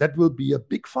 That will be a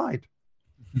big fight.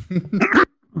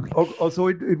 Also,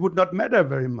 it would not matter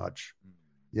very much.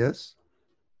 Yes.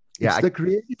 Yeah, it's the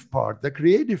creative part. The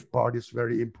creative part is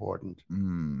very important.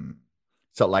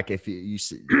 So, like, if you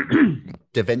see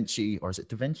Da Vinci, or is it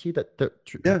Da Vinci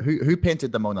who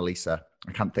painted the Mona Lisa?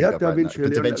 I can't think of Da Vinci, it.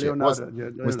 But Da Vinci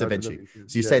Leonardo, was Da Vinci.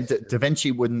 So you said Da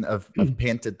Vinci wouldn't have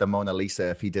painted the Mona Lisa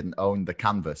if he didn't own the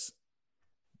canvas.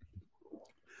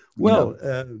 Well,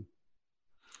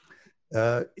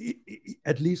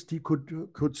 at least he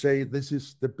could say, "This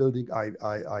is the building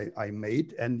I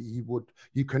made," and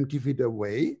he can give it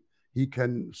away. He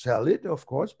can sell it, of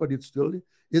course, but it still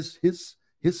is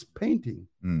his painting,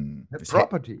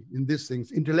 property in these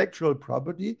things, intellectual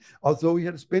property. Although he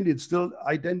had spent it, still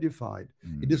identified.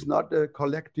 It is not a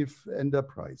collective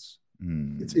enterprise.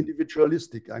 It's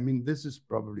individualistic. I mean, this is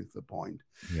probably the point.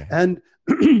 Yeah. And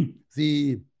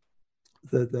the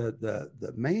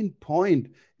main point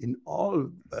in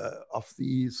all of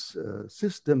these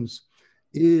systems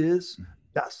is,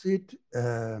 does it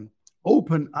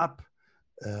open up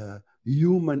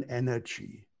human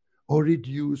energy or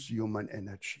reduce human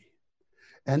energy?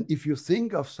 And if you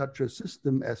think of such a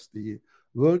system as the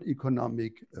World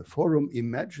Economic Forum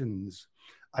imagines,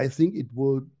 I think it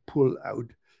will pull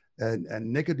out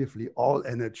and negatively all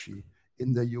energy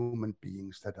in the human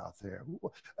beings that are there.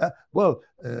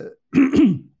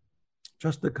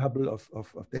 Just a couple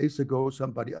of days ago,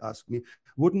 somebody asked me,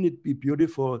 wouldn't it be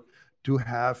beautiful to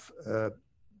have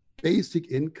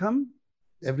basic income?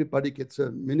 Everybody gets a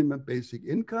minimum basic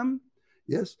income,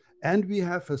 yes, and we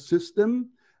have a system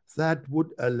that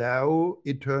would allow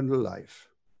eternal life.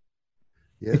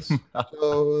 Yes,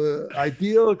 so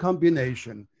ideal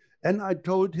combination. And I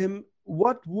told him,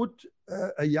 what would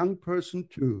a young person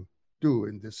do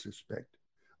in this respect?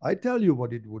 I tell you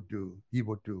what it would do. He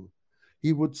would do.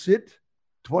 He would sit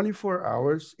 24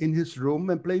 hours in his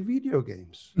room and play video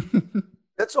games.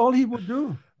 That's all he would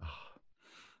do.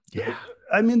 Yeah.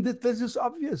 I mean, this is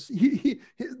obvious.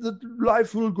 The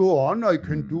life will go on. I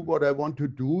can do what I want to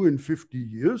do in 50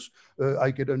 years.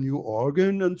 I get a new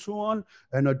organ and so on,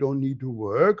 and I don't need to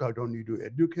work. I don't need to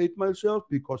educate myself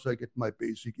because I get my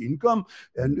basic income.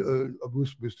 And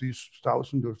with these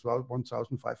 $1,000 or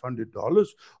 $1,500,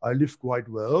 I live quite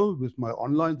well with my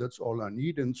online. That's all I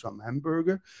need, and some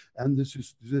hamburger. And this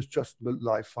is just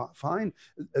life fine.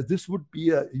 This would be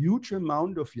a huge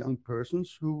amount of young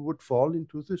persons who would fall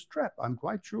into this trap. I'm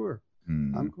quite sure.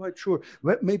 I'm quite sure.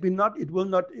 Well, maybe not. It will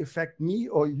not affect me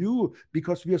or you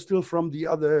because we are still from the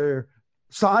other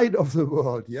side of the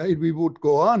world. Yeah, we would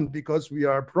go on because we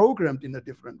are programmed in a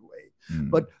different way.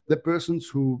 But the persons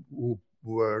who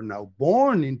were now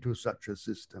born into such a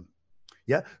system,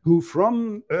 yeah, who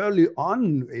from early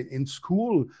on in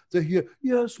school, they hear,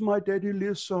 yes, my daddy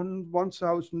lives on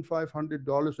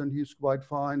 $1,500 and he's quite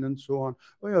fine and so on.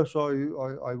 Oh, yes,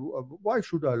 why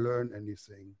should I learn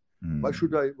anything? Why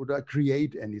would I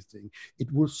create anything?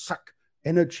 It will suck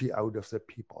energy out of the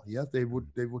people. Yeah, they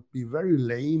would be very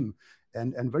lame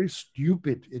and very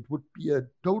stupid. It would be a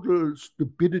total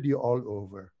stupidity all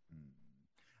over.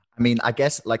 I mean, I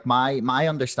guess like my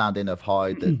understanding of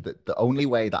how the only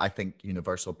way that I think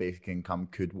universal basic income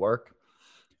could work,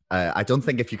 I don't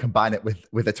think if you combine it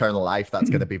with eternal life, that's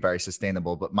going to be very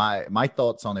sustainable. But my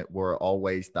thoughts on it were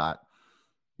always that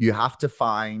you have to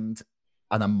find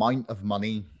an amount of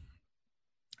money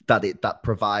that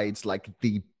provides like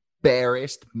the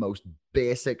barest, most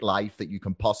basic life that you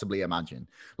can possibly imagine.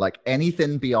 Like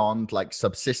anything beyond like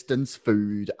subsistence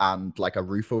food and like a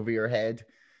roof over your head,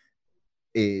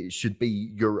 it should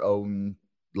be your own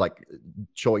like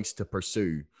choice to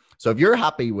pursue. So if you're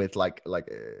happy with like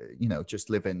just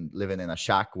living in a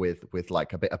shack with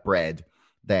like a bit of bread,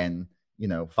 then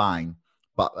fine.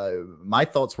 But my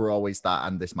thoughts were always that,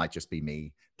 and this might just be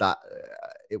me, that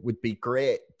it would be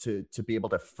great to be able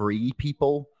to free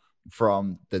people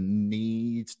from the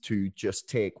need to just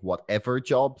take whatever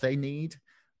job they need.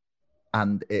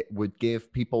 And it would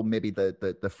give people maybe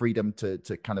the freedom to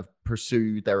kind of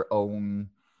pursue their own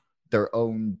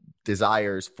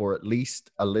desires for at least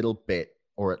a little bit,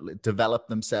 or develop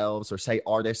themselves, or say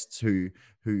artists who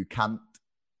can't,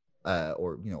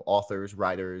 or authors,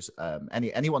 writers,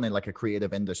 anyone in like a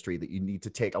creative industry that you need to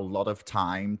take a lot of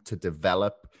time to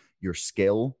develop your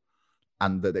skill,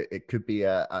 and that it could be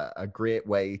a great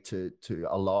way to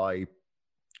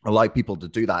allow people to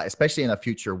do that, especially in a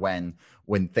future when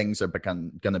things are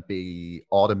going to be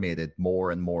automated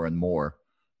more and more and more.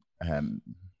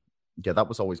 Yeah, that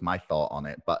was always my thought on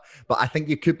it. But I think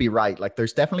you could be right. Like,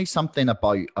 there's definitely something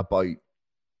about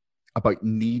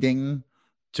needing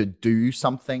to do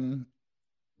something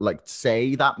like,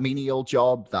 say, that menial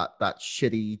job, that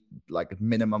shitty like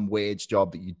minimum wage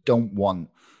job that you don't want,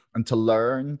 and to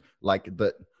learn like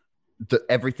that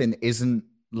everything isn't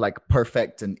like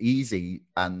perfect and easy,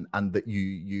 and that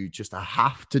you just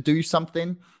have to do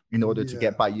something in order to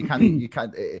get by. You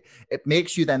can't it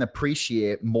makes you then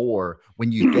appreciate more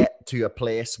when you get to a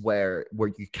place where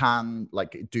you can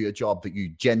like do a job that you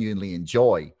genuinely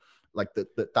enjoy. Like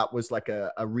that was like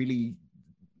a really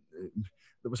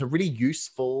that was a really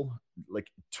useful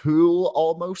like tool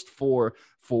almost for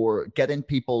getting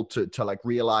people to like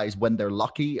realize when they're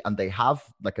lucky and they have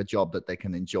like a job that they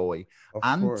can enjoy,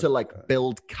 to like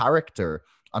build character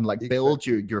and like build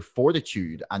your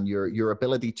fortitude and your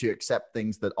ability to accept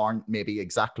things that aren't maybe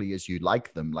exactly as you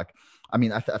like them. Like, I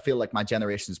mean, I feel like my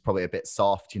generation is probably a bit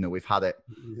soft. You know, we've had it.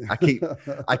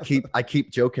 I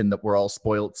keep joking that we're all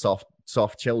spoiled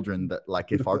soft children. That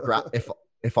like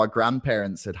if our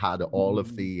grandparents had had all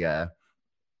of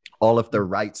their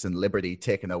rights and liberty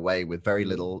taken away with very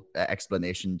little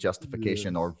explanation,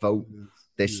 justification, or vote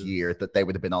this year, that they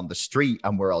would have been on the street,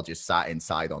 and we're all just sat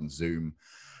inside on Zoom.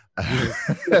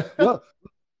 Well,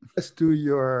 as to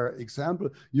your example,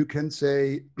 you can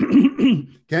say,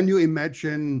 can you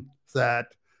imagine that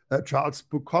Charles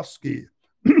Bukowski,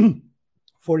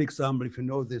 for example, if you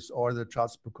know this author,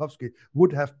 Charles Bukowski,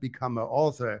 would have become an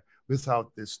author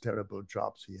without these terrible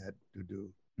jobs he had to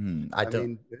do? I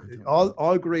mean,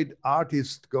 all great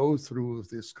artists go through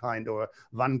this kind, or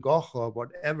Van Gogh or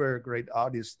whatever great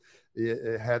artist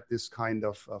had this kind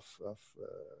of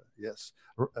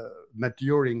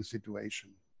maturing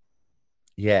situation.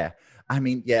 Yeah, I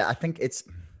mean, yeah, I think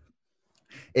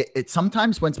it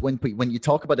sometimes when you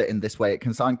talk about it in this way, it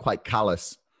can sound quite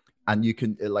callous. And you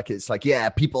can it's like, yeah,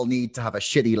 people need to have a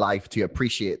shitty life to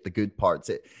appreciate the good parts.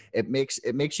 It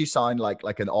makes you sound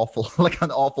like an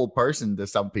awful person to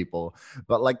some people.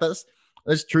 But like that's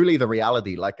truly the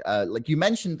reality. Like you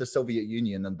mentioned the Soviet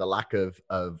Union and the lack of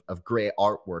great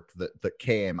artwork that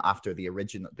came after the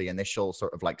initial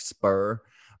sort of like spur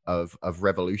of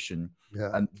revolution. Yeah.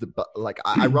 And but like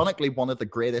ironically, one of the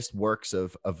greatest works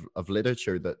of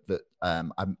literature that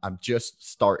I'm just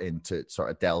starting to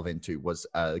sort of delve into was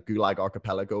Gulag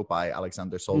Archipelago by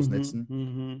Alexander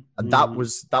Solzhenitsyn. And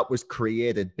that was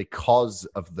created because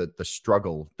of the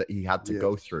struggle that he had to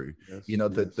go through. You know,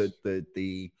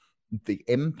 the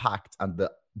impact and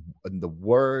the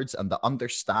words and the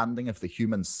understanding of the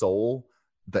human soul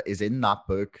that is in that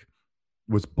book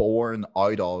was born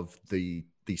out of the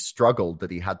struggle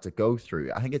that he had to go through.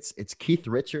 I think it's Keith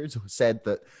Richards who said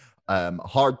that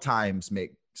hard times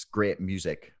makes great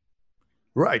music.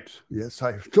 Right. Yes,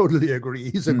 I totally agree.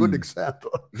 He's a good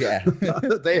example. Yeah.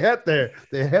 they had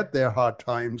their hard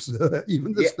times.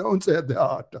 Even the Stones had their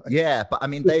hard times. Yeah, but I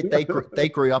mean they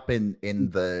grew up in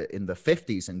the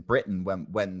 50s in Britain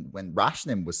when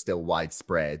rationing was still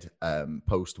widespread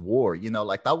post-war. You know,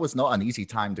 like that was not an easy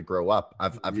time to grow up.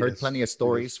 I've heard plenty of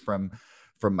stories from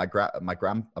my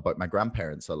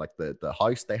grandparents. So like the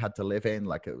house they had to live in,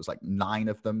 like it was like 9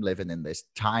 of them living in this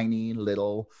tiny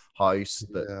little house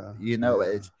that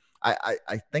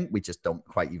I think we just don't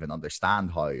quite even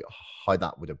understand how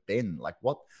that would have been, like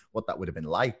what that would have been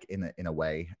like in a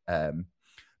way.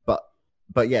 But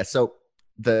yeah, so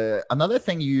another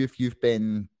thing you've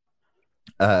been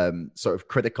sort of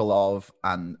critical of,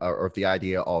 and or the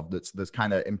idea of that's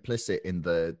kind of implicit in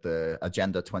the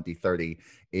Agenda 2030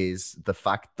 is the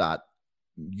fact that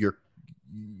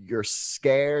you're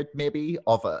scared maybe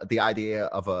of the idea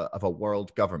of a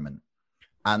world government.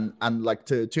 And like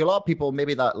to a lot of people,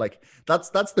 maybe that like that's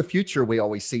the future we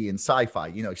always see in sci-fi.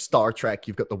 You know, Star Trek,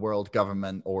 you've got the world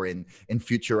government, or in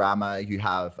Futurama, you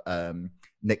have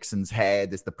Nixon's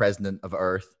head is the president of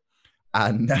Earth.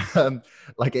 And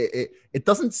like it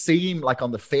doesn't seem like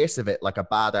on the face of it like a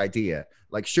bad idea.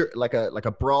 Like sure, like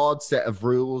a broad set of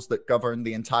rules that govern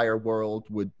the entire world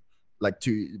would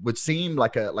seem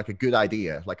like a good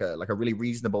idea, like a really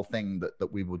reasonable thing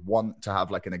that we would want to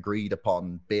have like an agreed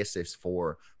upon basis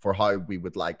for how we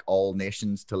would like all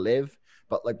nations to live.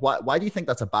 But like why do you think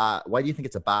it's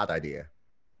a bad idea?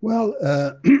 Well,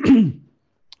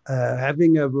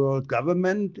 having a world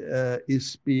government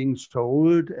is being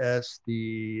sold as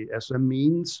a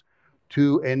means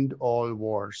to end all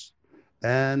wars.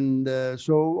 And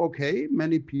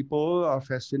many people are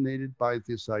fascinated by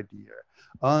this idea.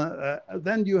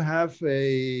 Then you have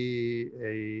a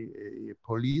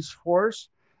police force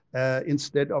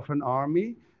instead of an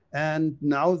army. And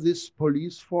now this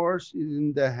police force is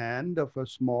in the hand of a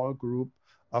small group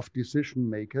of decision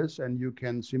makers. And you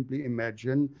can simply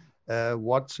imagine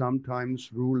what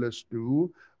sometimes rulers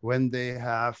do when they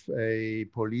have a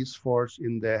police force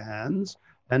in their hands.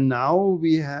 And now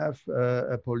we have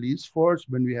a police force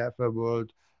when we have a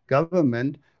world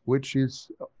government, which is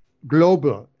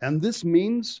global. And this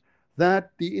means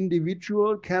that the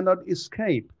individual cannot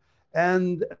escape.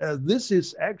 And this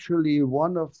is actually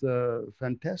one of the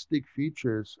fantastic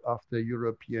features of the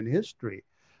European history,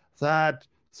 that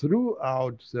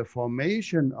throughout the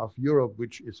formation of Europe,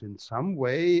 which is in some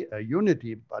way a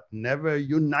unity, but never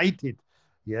united,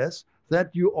 yes, that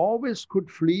you always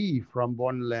could flee from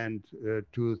one land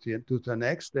to the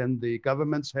next, and the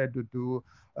governments had to do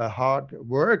hard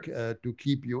work to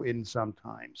keep you in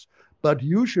sometimes. But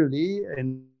usually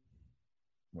in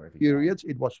periods,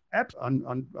 it was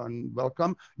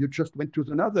unwelcome. You just went to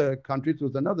another country,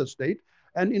 to another state.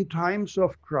 And in times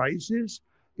of crisis,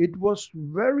 it was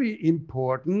very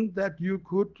important that you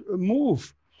could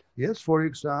move. Yes, for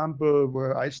example,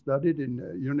 where I studied in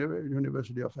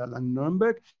University of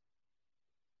Erlangen-Nuremberg,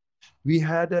 we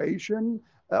had a nation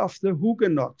of the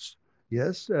Huguenots,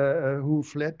 yes, who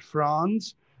fled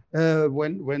France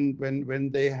when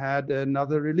they had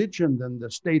another religion than the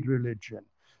state religion.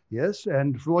 Yes,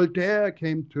 and Voltaire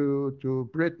came to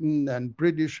Britain, and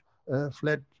British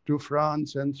fled to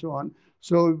France, and so on.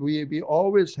 So we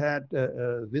always had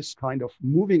this kind of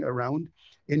moving around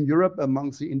in Europe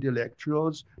amongst the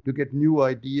intellectuals to get new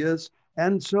ideas.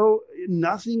 And so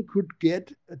nothing could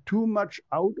get too much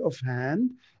out of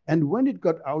hand. And when it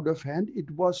got out of hand, it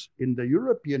was in the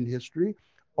European history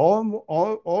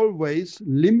always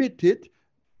limited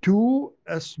to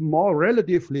a small,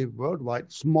 relatively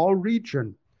worldwide, small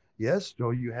region. Yes, so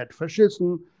you had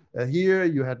fascism here,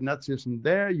 you had Nazism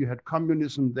there, you had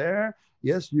communism there.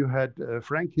 Yes, you had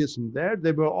Frankism there.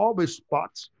 There were always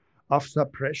spots of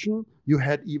suppression. You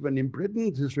had even in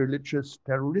Britain this religious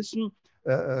terrorism,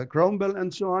 Cromwell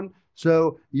and so on.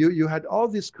 So you had all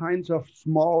these kinds of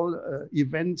small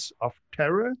events of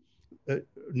terror.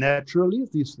 Naturally,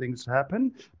 these things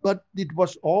happen, but it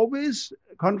was always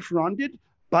confronted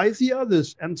by the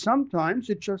others. And sometimes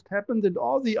it just happened that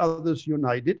all the others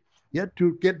united, yet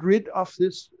to get rid of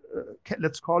this,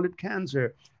 let's call it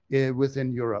cancer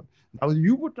within Europe. Now,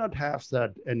 you would not have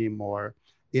that anymore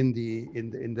in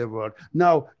the world.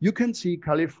 Now, you can see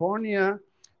California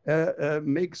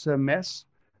makes a mess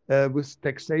with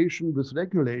taxation, with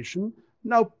regulation.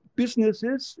 Now,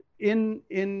 businesses in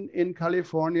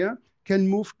California can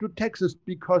move to Texas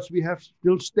because we have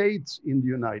still states in the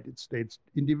United States,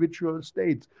 individual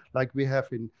states, like we have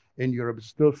in Europe. It's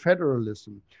still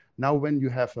federalism. Now, when you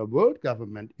have a world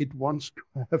government, it wants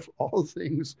to have all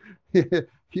things,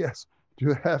 yes,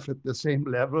 to have at the same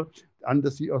level under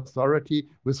the authority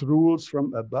with rules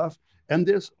from above. And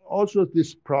there's also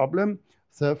this problem,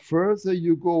 the further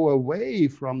you go away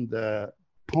from the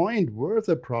point where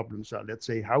the problems are, let's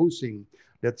say housing,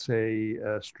 let's say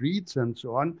streets and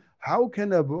so on, how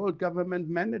can a world government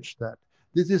manage that?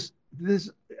 This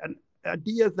is an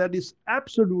idea that is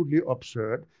absolutely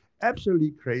absurd,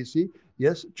 absolutely crazy.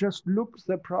 Yes, just look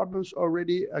the problems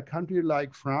already a country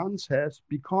like France has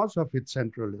because of its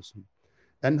centralism,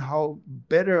 and how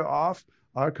better off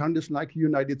are countries like the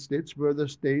United States, where the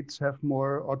states have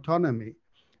more autonomy.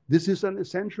 This is an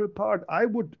essential part. I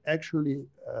would actually,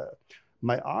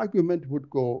 my argument would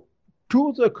go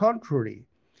to the contrary.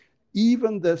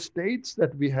 Even the states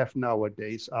that we have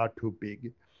nowadays are too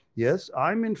big. Yes,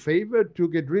 I'm in favor to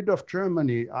get rid of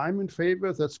Germany. I'm in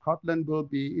favor that Scotland will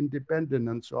be independent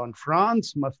and so on.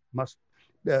 France must,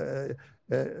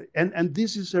 and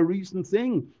this is a recent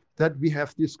thing that we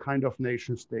have this kind of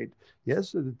nation state.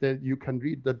 Yes, that you can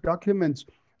read the documents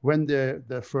when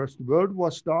the First World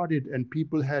War started and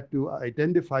people had to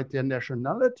identify their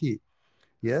nationality.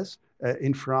 Yes,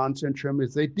 in France and Germany,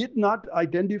 they did not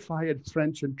identify as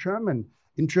French and German.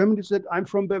 In Germany, they said, I'm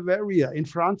from Bavaria. In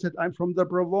France, said, I'm from the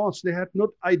Provence. They had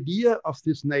no idea of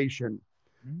this nation.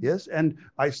 Mm-hmm. Yes, and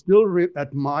I still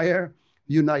admire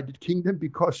the United Kingdom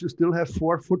because you still have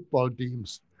 4 football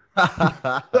teams.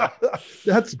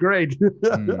 That's great.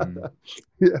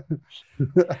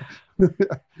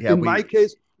 Yeah. In my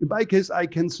case, I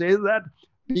can say that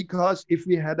because if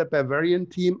we had a Bavarian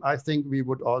team, I think we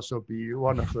would also be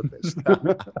one of the best.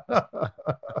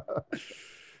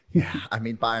 Yeah, I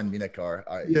mean Bayern Munich are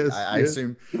yes, I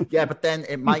assume. Yeah, but then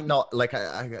it might not, like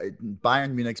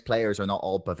Bayern Munich's players are not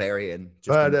all Bavarian.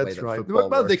 Just that's right.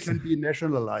 Well, they can be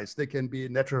nationalized. They can be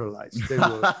naturalized. They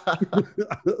would.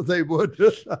 They would.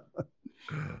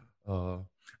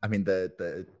 I mean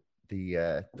the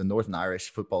Northern Irish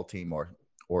football team, or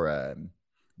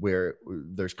where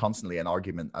there's constantly an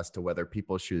argument as to whether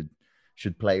people should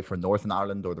should play for Northern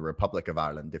Ireland or the Republic of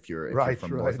Ireland if you're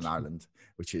from Northern Ireland,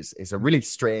 which is a really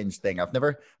strange thing. I've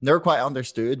never quite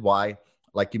understood why.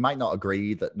 Like, you might not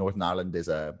agree that Northern Ireland is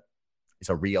a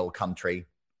real country.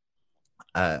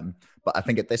 But I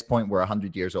think at this point we're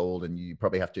 100 years old, and you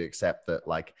probably have to accept that,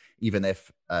 like, even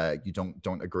if you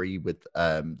don't agree with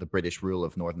the British rule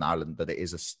of Northern Ireland, that it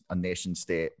is a nation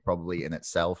state probably in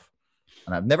itself.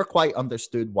 And I've never quite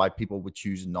understood why people would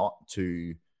choose not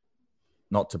to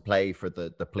play for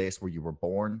the place where you were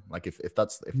born. Like, if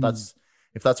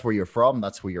that's where you're from,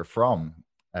 that's where you're from.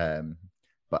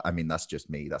 But I mean, that's just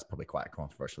me. That's probably quite a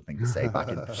controversial thing to say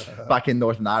back in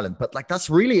Northern Ireland. But like, that's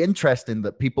really interesting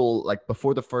that people, like,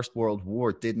 before the First World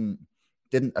War didn't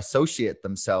associate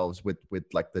themselves with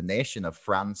like the nation of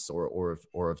France or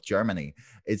of Germany.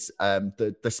 It's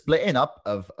the splitting up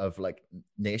of like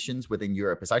nations within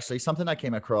Europe is actually something I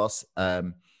came across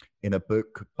in a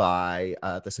book by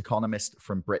this economist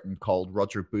from Britain called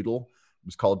Roger Boodle. It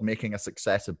was called Making a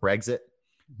Success of Brexit.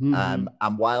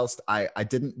 And whilst I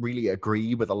didn't really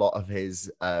agree with a lot of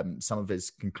his some of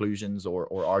his conclusions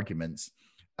or arguments,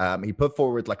 he put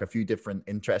forward like a few different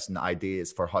interesting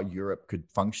ideas for how Europe could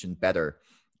function better.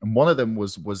 And one of them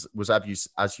was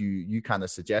as you kind of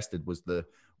suggested was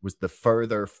the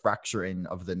further fracturing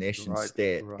of the nation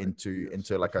state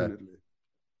into like definitely.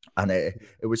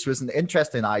 It was an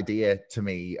interesting idea to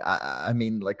me. I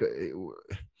mean, like,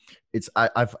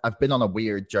 I've been on a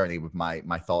weird journey with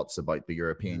my thoughts about the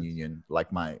European Union.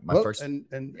 Like my first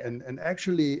and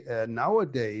actually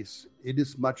nowadays it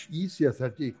is much easier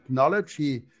that the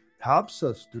technology helps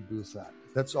us to do that.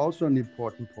 That's also an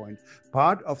important point.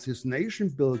 Part of this nation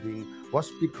building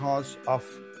was because of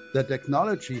the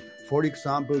technology. For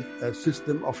example, a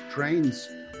system of trains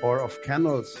or of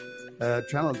channels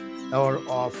or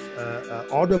of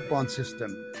Autobahn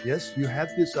system. Yes, you had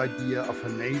this idea of a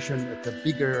nation at a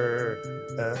bigger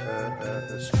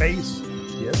space.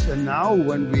 Yes, and now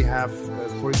when we have,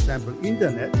 for example,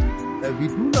 internet, we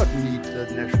do not need the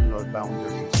national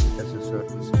boundaries as a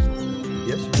certain system.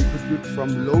 Yes, we could do it from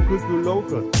local to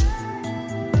local.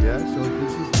 Yeah, so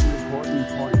this is an important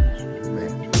point to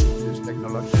make. This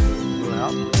technology will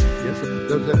help. Yes,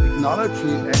 so the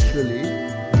technology actually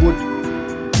would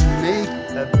make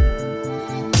a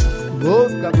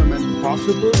world government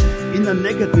possible in a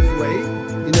negative way,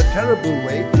 in a terrible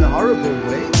way, in a horrible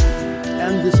way.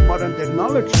 And this modern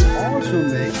technology also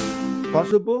makes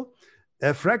possible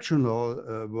a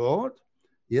fractional world,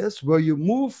 yes, where you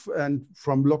move and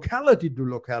from locality to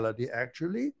locality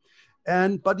actually,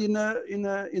 but in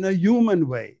a human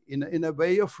way, in a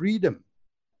way of freedom.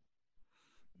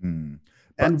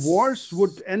 And wars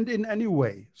would end in any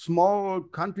way. Small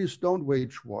countries don't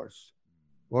wage wars,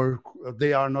 or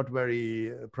they are not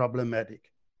very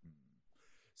problematic.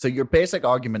 So your basic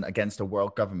argument against a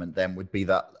world government then would be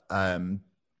that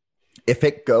if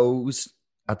it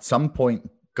at some point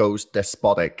goes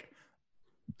despotic,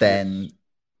 then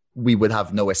we would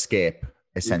have no escape,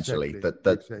 essentially.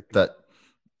 Exactly.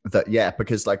 That yeah,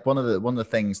 because like one of the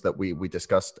things that we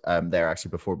discussed there actually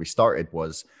before we started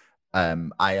was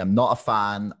I am not a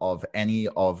fan of any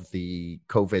of the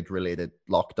COVID-related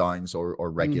lockdowns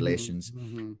or regulations.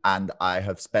 And I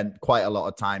have spent quite a lot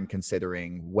of time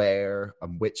considering where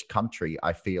and which country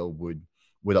I feel would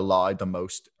allow the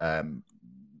most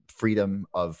freedom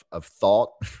of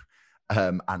thought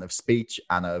and of speech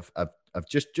and of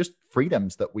just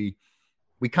freedoms that we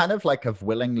kind of like have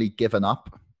willingly given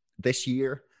up this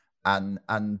year. And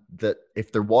that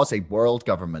if there was a world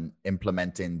government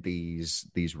implementing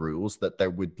these rules, that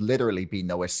there would literally be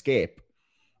no escape.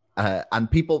 And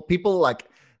people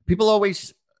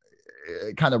always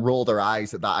kind of roll their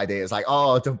eyes at that idea. It's like,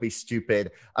 oh, don't be stupid.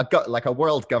 A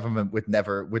world government would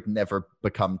never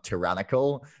become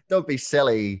tyrannical. Don't be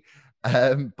silly.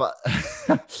 But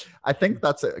I think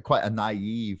that's quite a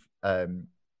naive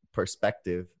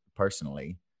perspective,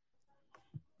 personally.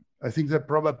 I think the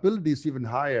probability is even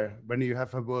higher when you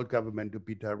have a world government to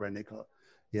be tyrannical.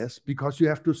 Yes, because you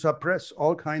have to suppress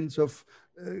all kinds of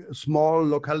small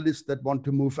localities that want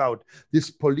to move out. This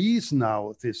police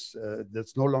now,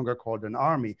 that's no longer called an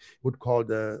army, would call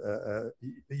the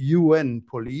UN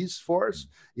police force,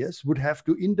 yes, would have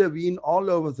to intervene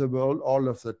all over the world all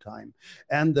of the time.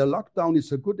 And the lockdown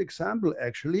is a good example,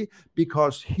 actually,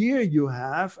 because here you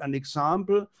have an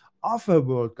example of a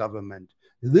world government.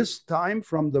 This time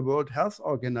from the World Health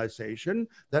Organization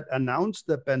that announced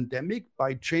the pandemic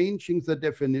by changing the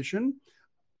definition.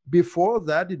 Before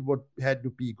that, it had to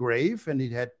be grave and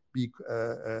it had be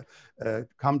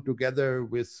come together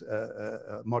with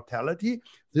mortality.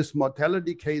 This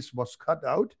mortality case was cut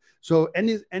out. So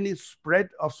any spread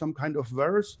of some kind of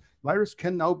virus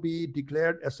can now be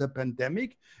declared as a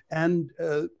pandemic, and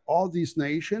all these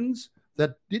nations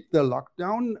that did the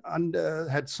lockdown and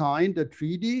had signed a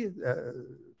treaty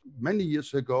many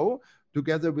years ago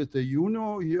together with the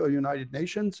United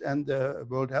Nations and the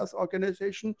World Health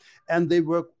Organization, and they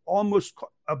were almost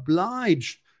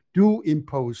obliged to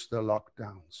impose the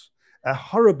lockdowns. A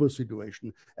horrible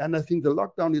situation. And I think the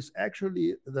lockdown is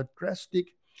actually the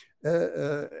drastic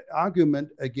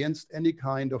argument against any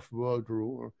kind of world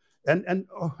rule. And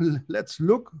let's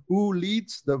look who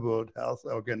leads the World Health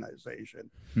Organization.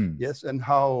 Yes, and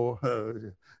how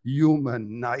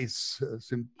human, nice,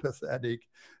 sympathetic,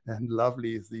 and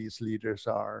lovely these leaders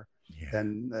are,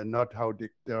 and not how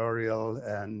dictatorial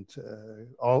and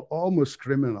almost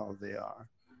criminal they are.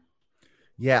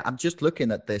 Yeah, I'm just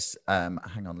looking at this.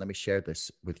 Hang on, let me share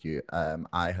this with you.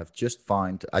 I have just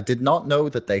found, I did not know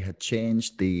that they had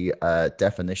changed the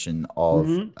definition of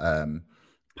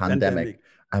pandemic.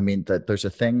 I mean, there's a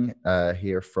thing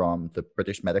here from the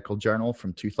British Medical Journal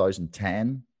from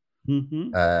 2010,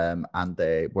 and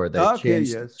they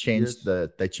changed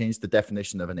the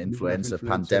definition of an influenza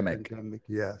pandemic.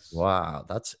 Yes. Wow,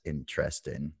 that's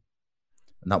interesting.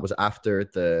 And that was after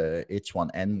the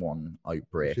H1N1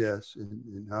 outbreak. Yes.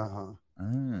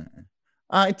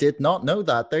 I did not know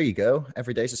that. There you go.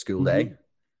 Every day's a school day.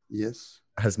 Yes.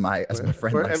 As my friend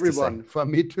for likes everyone, to say. for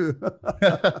me too.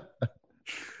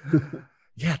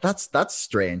 Yeah, that's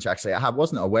strange. Actually, I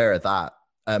wasn't aware of that.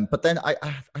 But then I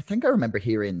think I remember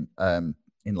hearing in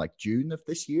like June of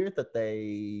this year that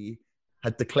they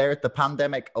had declared the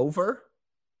pandemic over,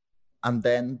 and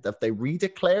then if they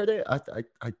redeclared it,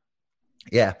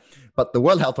 yeah. But the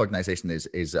World Health Organization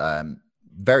is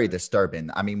very disturbing.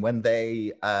 I mean, when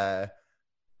they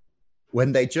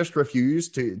just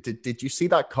refused to, did you see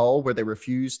that call where they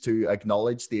refused to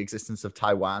acknowledge the existence of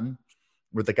Taiwan?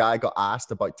 Where the guy got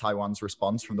asked about Taiwan's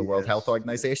response from the World Health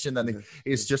Organization, and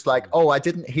he's just like, "Oh, I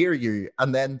didn't hear you."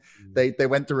 And then they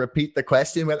went to repeat the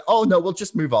question, went, "Oh no, we'll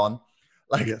just move on,"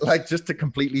 like just to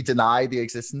completely deny the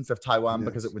existence of Taiwan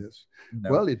because it would. You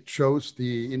know. Well, it shows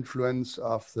the influence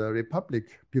of the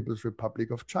People's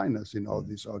Republic of China in all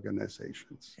these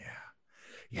organizations.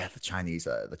 Yeah, the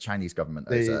Chinese government.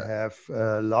 They have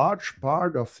a large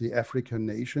part of the African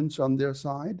nations on their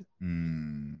side.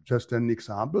 Just an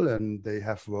example, and they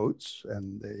have votes,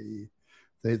 and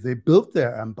they built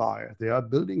their empire. They are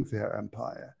building their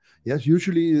empire. Yes,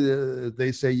 usually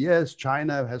they say, yes,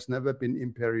 China has never been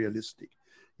imperialistic.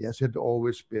 Yes, it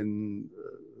always been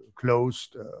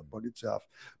closed about itself.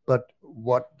 But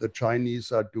what the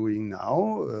Chinese are doing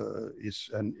now is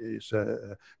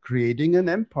creating an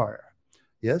empire.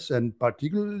 Yes, and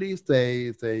particularly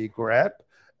they grab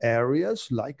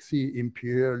areas like the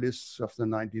imperialists of the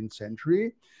 19th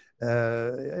century,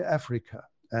 Africa.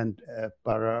 And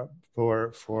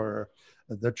for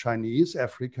the Chinese,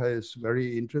 Africa is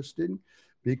very interesting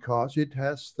because it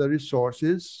has the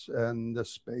resources and the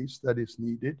space that is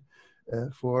needed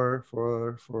for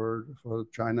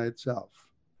China itself.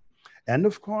 And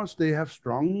of course, they have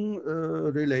strong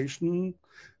relation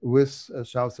with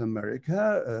South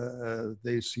America.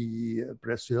 They see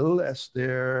Brazil as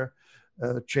their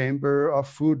chamber of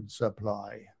food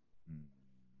supply.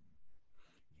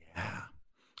 Yeah,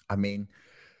 I mean,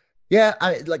 yeah,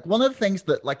 like one of the things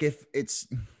that like if it's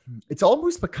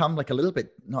almost become like a little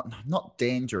bit not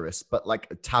dangerous, but like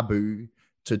a taboo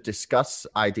to discuss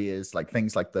ideas like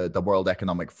things like the World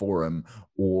Economic Forum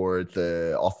or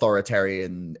the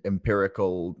authoritarian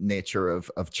empirical nature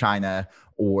of China,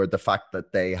 or the fact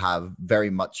that they have very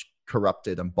much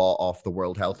corrupted and bought off the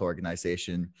World Health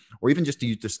Organization, or even just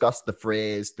to discuss the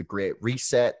phrase the Great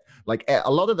Reset. Like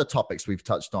a lot of the topics we've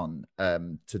touched on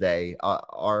today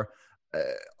are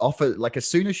often like as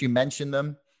soon as you mention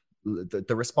them,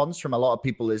 the response from a lot of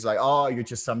people is like, oh, you're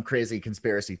just some crazy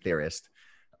conspiracy theorist.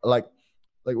 Like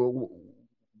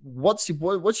what's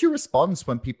your response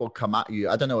when people come at you?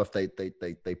 I don't know if they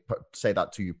say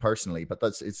that to you personally, but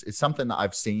it's something that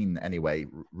I've seen anyway,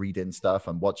 reading stuff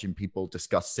and watching people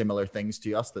discuss similar things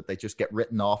to us, that they just get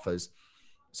written off as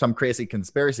some crazy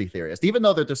conspiracy theorist, even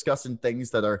though they're discussing things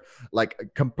that are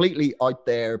like completely out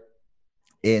there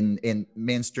in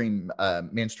mainstream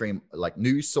like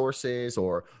news sources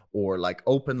or like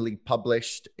openly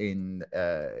published in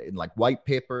like white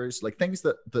papers, like things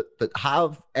that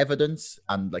have evidence,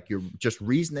 and like you're just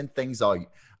reasoning things out,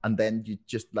 and then you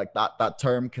just like that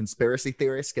term conspiracy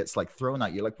theorist gets like thrown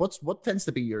at you. Like what tends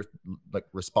to be your like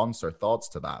response or thoughts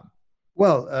to that?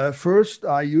 Well, first,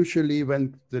 I usually,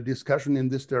 when the discussion in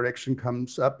this direction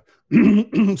comes up,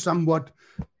 somewhat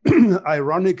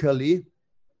ironically,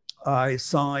 I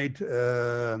cite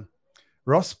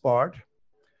Rothbard,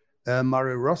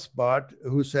 Murray Rothbard,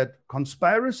 who said,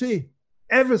 conspiracy,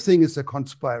 everything is a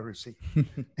conspiracy.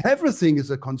 Everything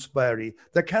is a conspiracy.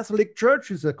 The Catholic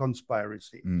Church is a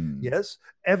conspiracy. Yes,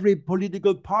 every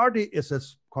political party is a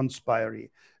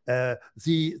conspiracy.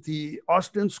 The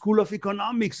Austrian School of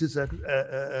Economics is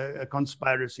a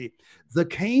conspiracy. The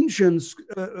Keynesians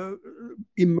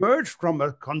emerged from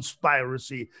a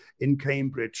conspiracy in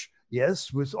Cambridge.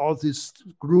 Yes, with all these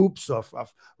groups of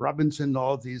Robinson,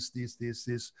 all these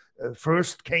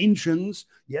first Keynesians,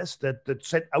 yes, that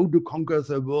set out to conquer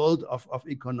the world of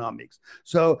economics.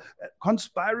 So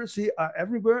conspiracy are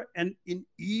everywhere, and in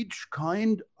each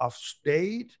kind of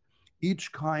state,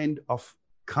 each kind of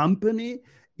company,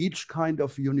 each kind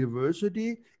of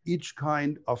university, each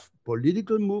kind of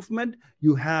political movement,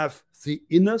 you have the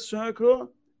inner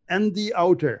circle and the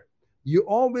outer. You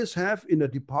always have in a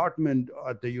department,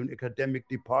 at the academic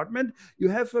department, you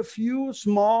have a few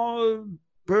small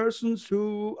persons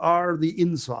who are the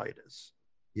insiders.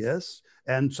 Yes,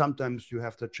 and sometimes you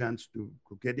have the chance to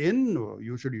get in, or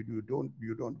usually you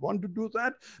don't want to do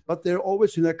that, but they're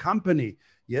always in a company.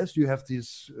 Yes, you have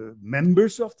these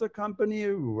members of the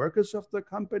company, workers of the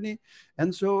company,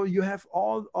 and so you have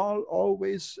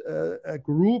always a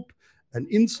group, an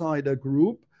insider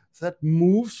group that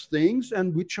moves things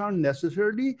and which are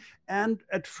necessary. And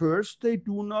at first, they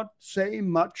do not say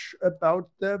much about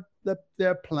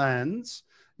their plans.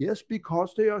 Yes,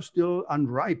 because they are still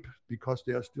unripe, because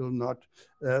they are still not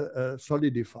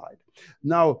solidified.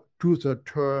 Now, to the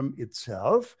term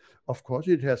itself, of course,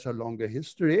 it has a longer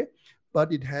history,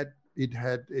 but it had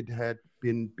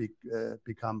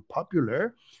become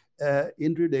popular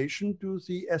in relation to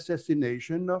the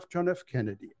assassination of John F.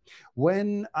 Kennedy.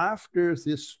 When after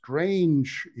this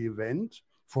strange event,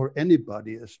 for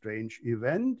anybody a strange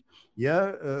event,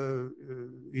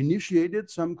 initiated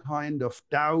some kind of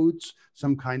doubts,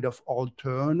 some kind of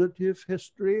alternative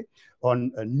history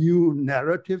on a new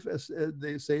narrative, as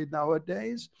they say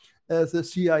nowadays, the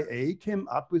CIA came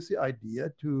up with the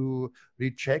idea to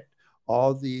reject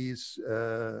all these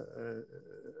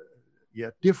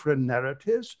different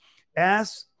narratives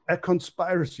as a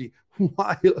conspiracy,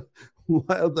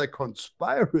 while the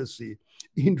conspiracy,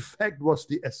 in fact, was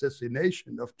the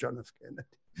assassination of John F.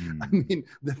 Kennedy. I mean,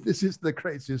 this is the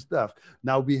crazy stuff.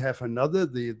 Now we have another,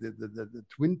 the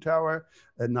Twin Tower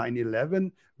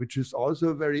 9/11, which is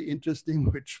also very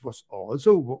interesting, which was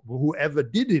also, whoever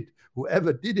did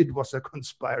it was a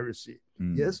conspiracy.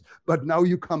 Yes, but now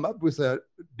you come up with a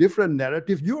different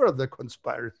narrative. You are the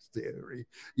conspiracy theory.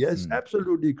 Yes,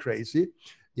 absolutely crazy.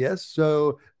 Yes,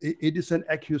 so it is an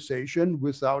accusation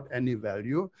without any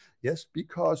value. Yes,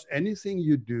 because anything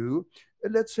you do,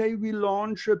 let's say we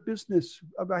launch a business.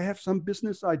 I have some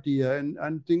business idea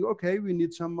and think, okay, we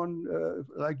need someone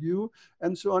like you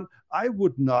and so on. I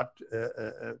would not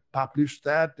publish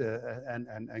that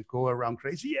and go around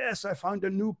crazy. Yes, I found a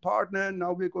new partner.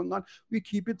 Now we're going on. We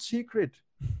keep it secret.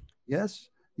 Yes,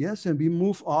 and we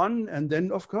move on. And then,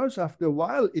 of course, after a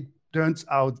while, it turns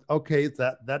out, okay,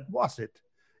 that was it.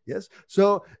 Yes.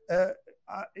 So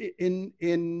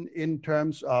in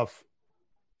terms of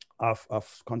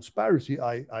conspiracy,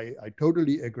 I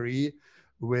totally agree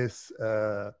with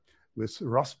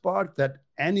Rothbard that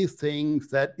anything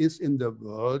that is in the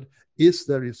world is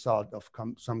the result of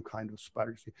some kind of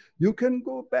conspiracy. You can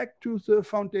go back to the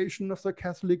foundation of the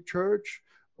Catholic Church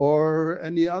or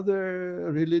any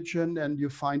other religion, and you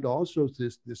find also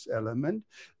this element.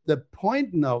 The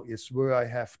point now is where I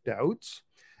have doubts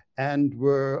and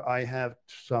where I had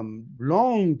some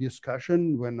long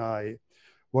discussion. When I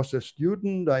was a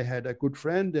student, I had a good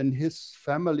friend and his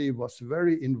family was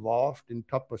very involved in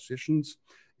top positions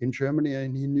in Germany,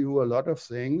 and he knew a lot of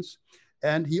things.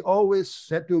 And he always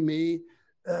said to me,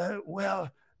 well,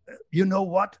 you know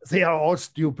what? They are all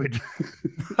stupid.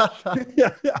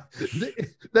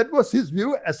 That was his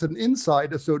view as an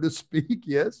insider, so to speak.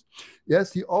 Yes.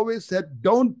 He always said,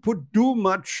 don't put too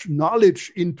much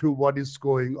knowledge into what is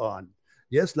going on.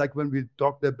 Yes, like when we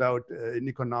talked about in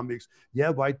economics,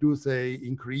 why do they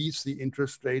increase the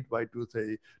interest rate? Why do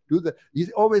they do that? He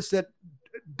always said,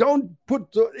 don't put,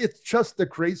 it's just a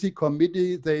crazy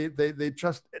committee. They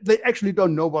actually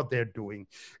don't know what they're doing.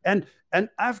 And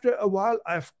after a while,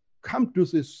 I've come to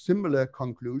this similar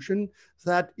conclusion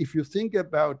that if you think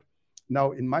about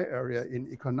now in my area in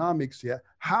economics,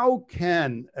 how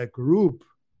can a group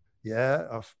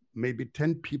of maybe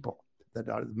 10 people that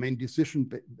are the main decision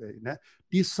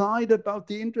decide about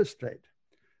the interest rate?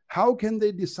 How can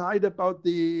they decide about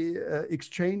the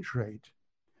exchange rate?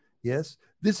 Yes,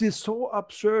 this is so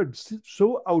absurd,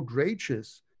 so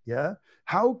outrageous. Yeah,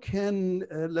 how can,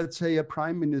 let's say, a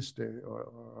prime minister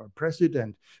or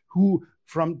president who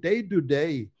from day to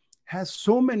day has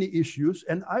so many issues,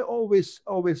 and I always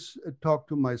talk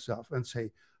to myself and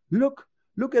say, look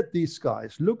at these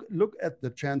guys, look at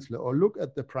the chancellor, or look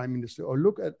at the prime minister, or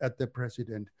look at the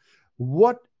president.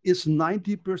 What is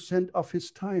 90% of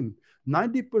his time?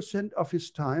 90% of his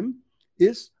time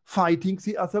is fighting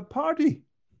the other party.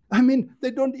 I mean,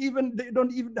 they don't even,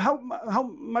 how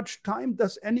much time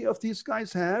does any of these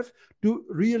guys have to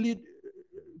really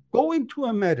go into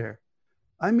a matter?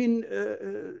 I mean,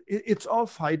 it's all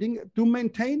fighting to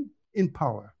maintain in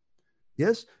power.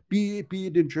 Yes, be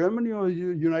it in Germany or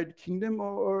United Kingdom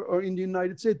or in the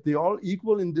United States, they're all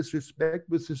equal in this respect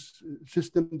with this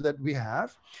system that we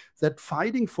have, that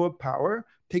fighting for power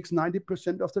takes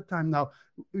 90% of the time. Now,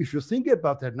 if you think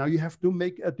about that, now you have to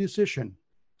make a decision.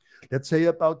 Let's say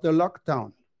about the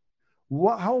lockdown.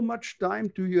 How much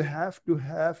time do you have to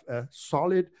have a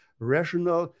solid,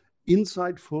 rational,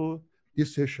 insightful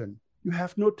decision? You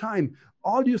have no time.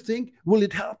 All you think, will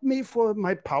it help me for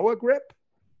my power grab?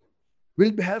 Will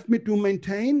it help me to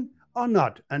maintain or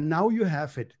not? And now you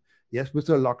have it. Yes, with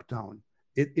the lockdown.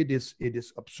 It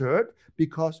is absurd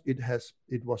because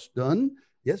it was done,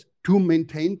 yes, to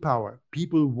maintain power.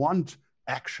 People want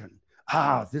action.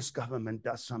 This government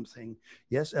does something.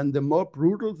 Yes, and the more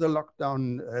brutal the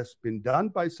lockdown has been done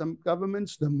by some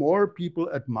governments, the more people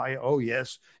admire, oh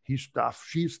yes, he's tough,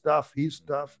 she's tough, he's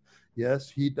tough. Yes,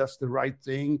 he does the right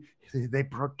thing. They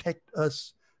protect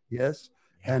us. Yes,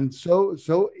 and so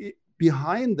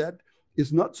behind that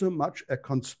is not so much a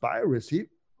conspiracy,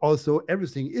 although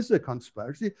everything is a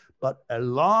conspiracy, but a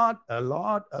lot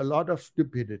of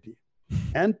stupidity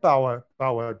and power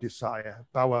desire,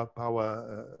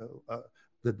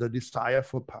 the desire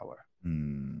for power.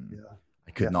 Yeah,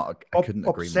 I couldn't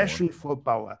agree obsession more. For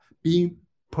power, being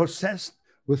possessed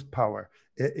with power.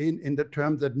 In the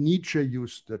term that Nietzsche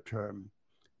used the term,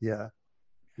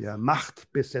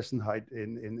 Machtbesessenheit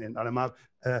in Alemán,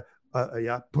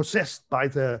 possessed by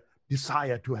the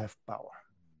desire to have power.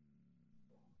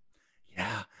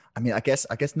 Yeah, I mean, I guess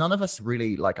none of us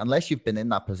really, like, unless you've been in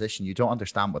that position, you don't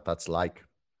understand what that's like.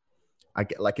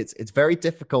 It's very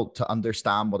difficult to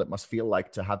understand what it must feel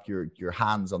like to have your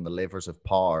hands on the levers of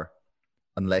power,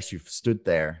 unless you've stood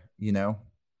there. You know,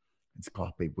 it's got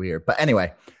to be weird. But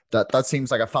anyway, that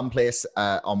seems like a fun place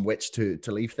on which to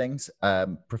leave things.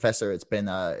 Professor, it's been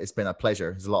a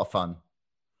pleasure. It's a lot of fun.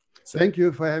 So, thank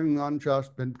you for having me on, Josh.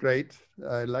 It's been great.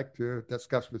 I'd like to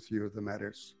discuss with you the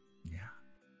matters. Yeah.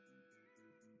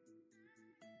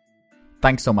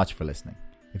 Thanks so much for listening.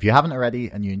 If you haven't already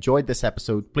and you enjoyed this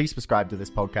episode, please subscribe to this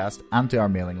podcast and to our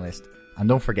mailing list. And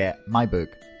don't forget, my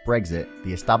book, Brexit,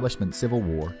 The Establishment Civil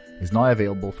War, is now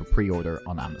available for pre-order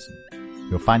on Amazon.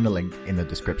 You'll find the link in the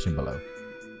description below.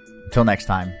 Until next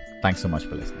time, thanks so much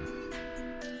for listening.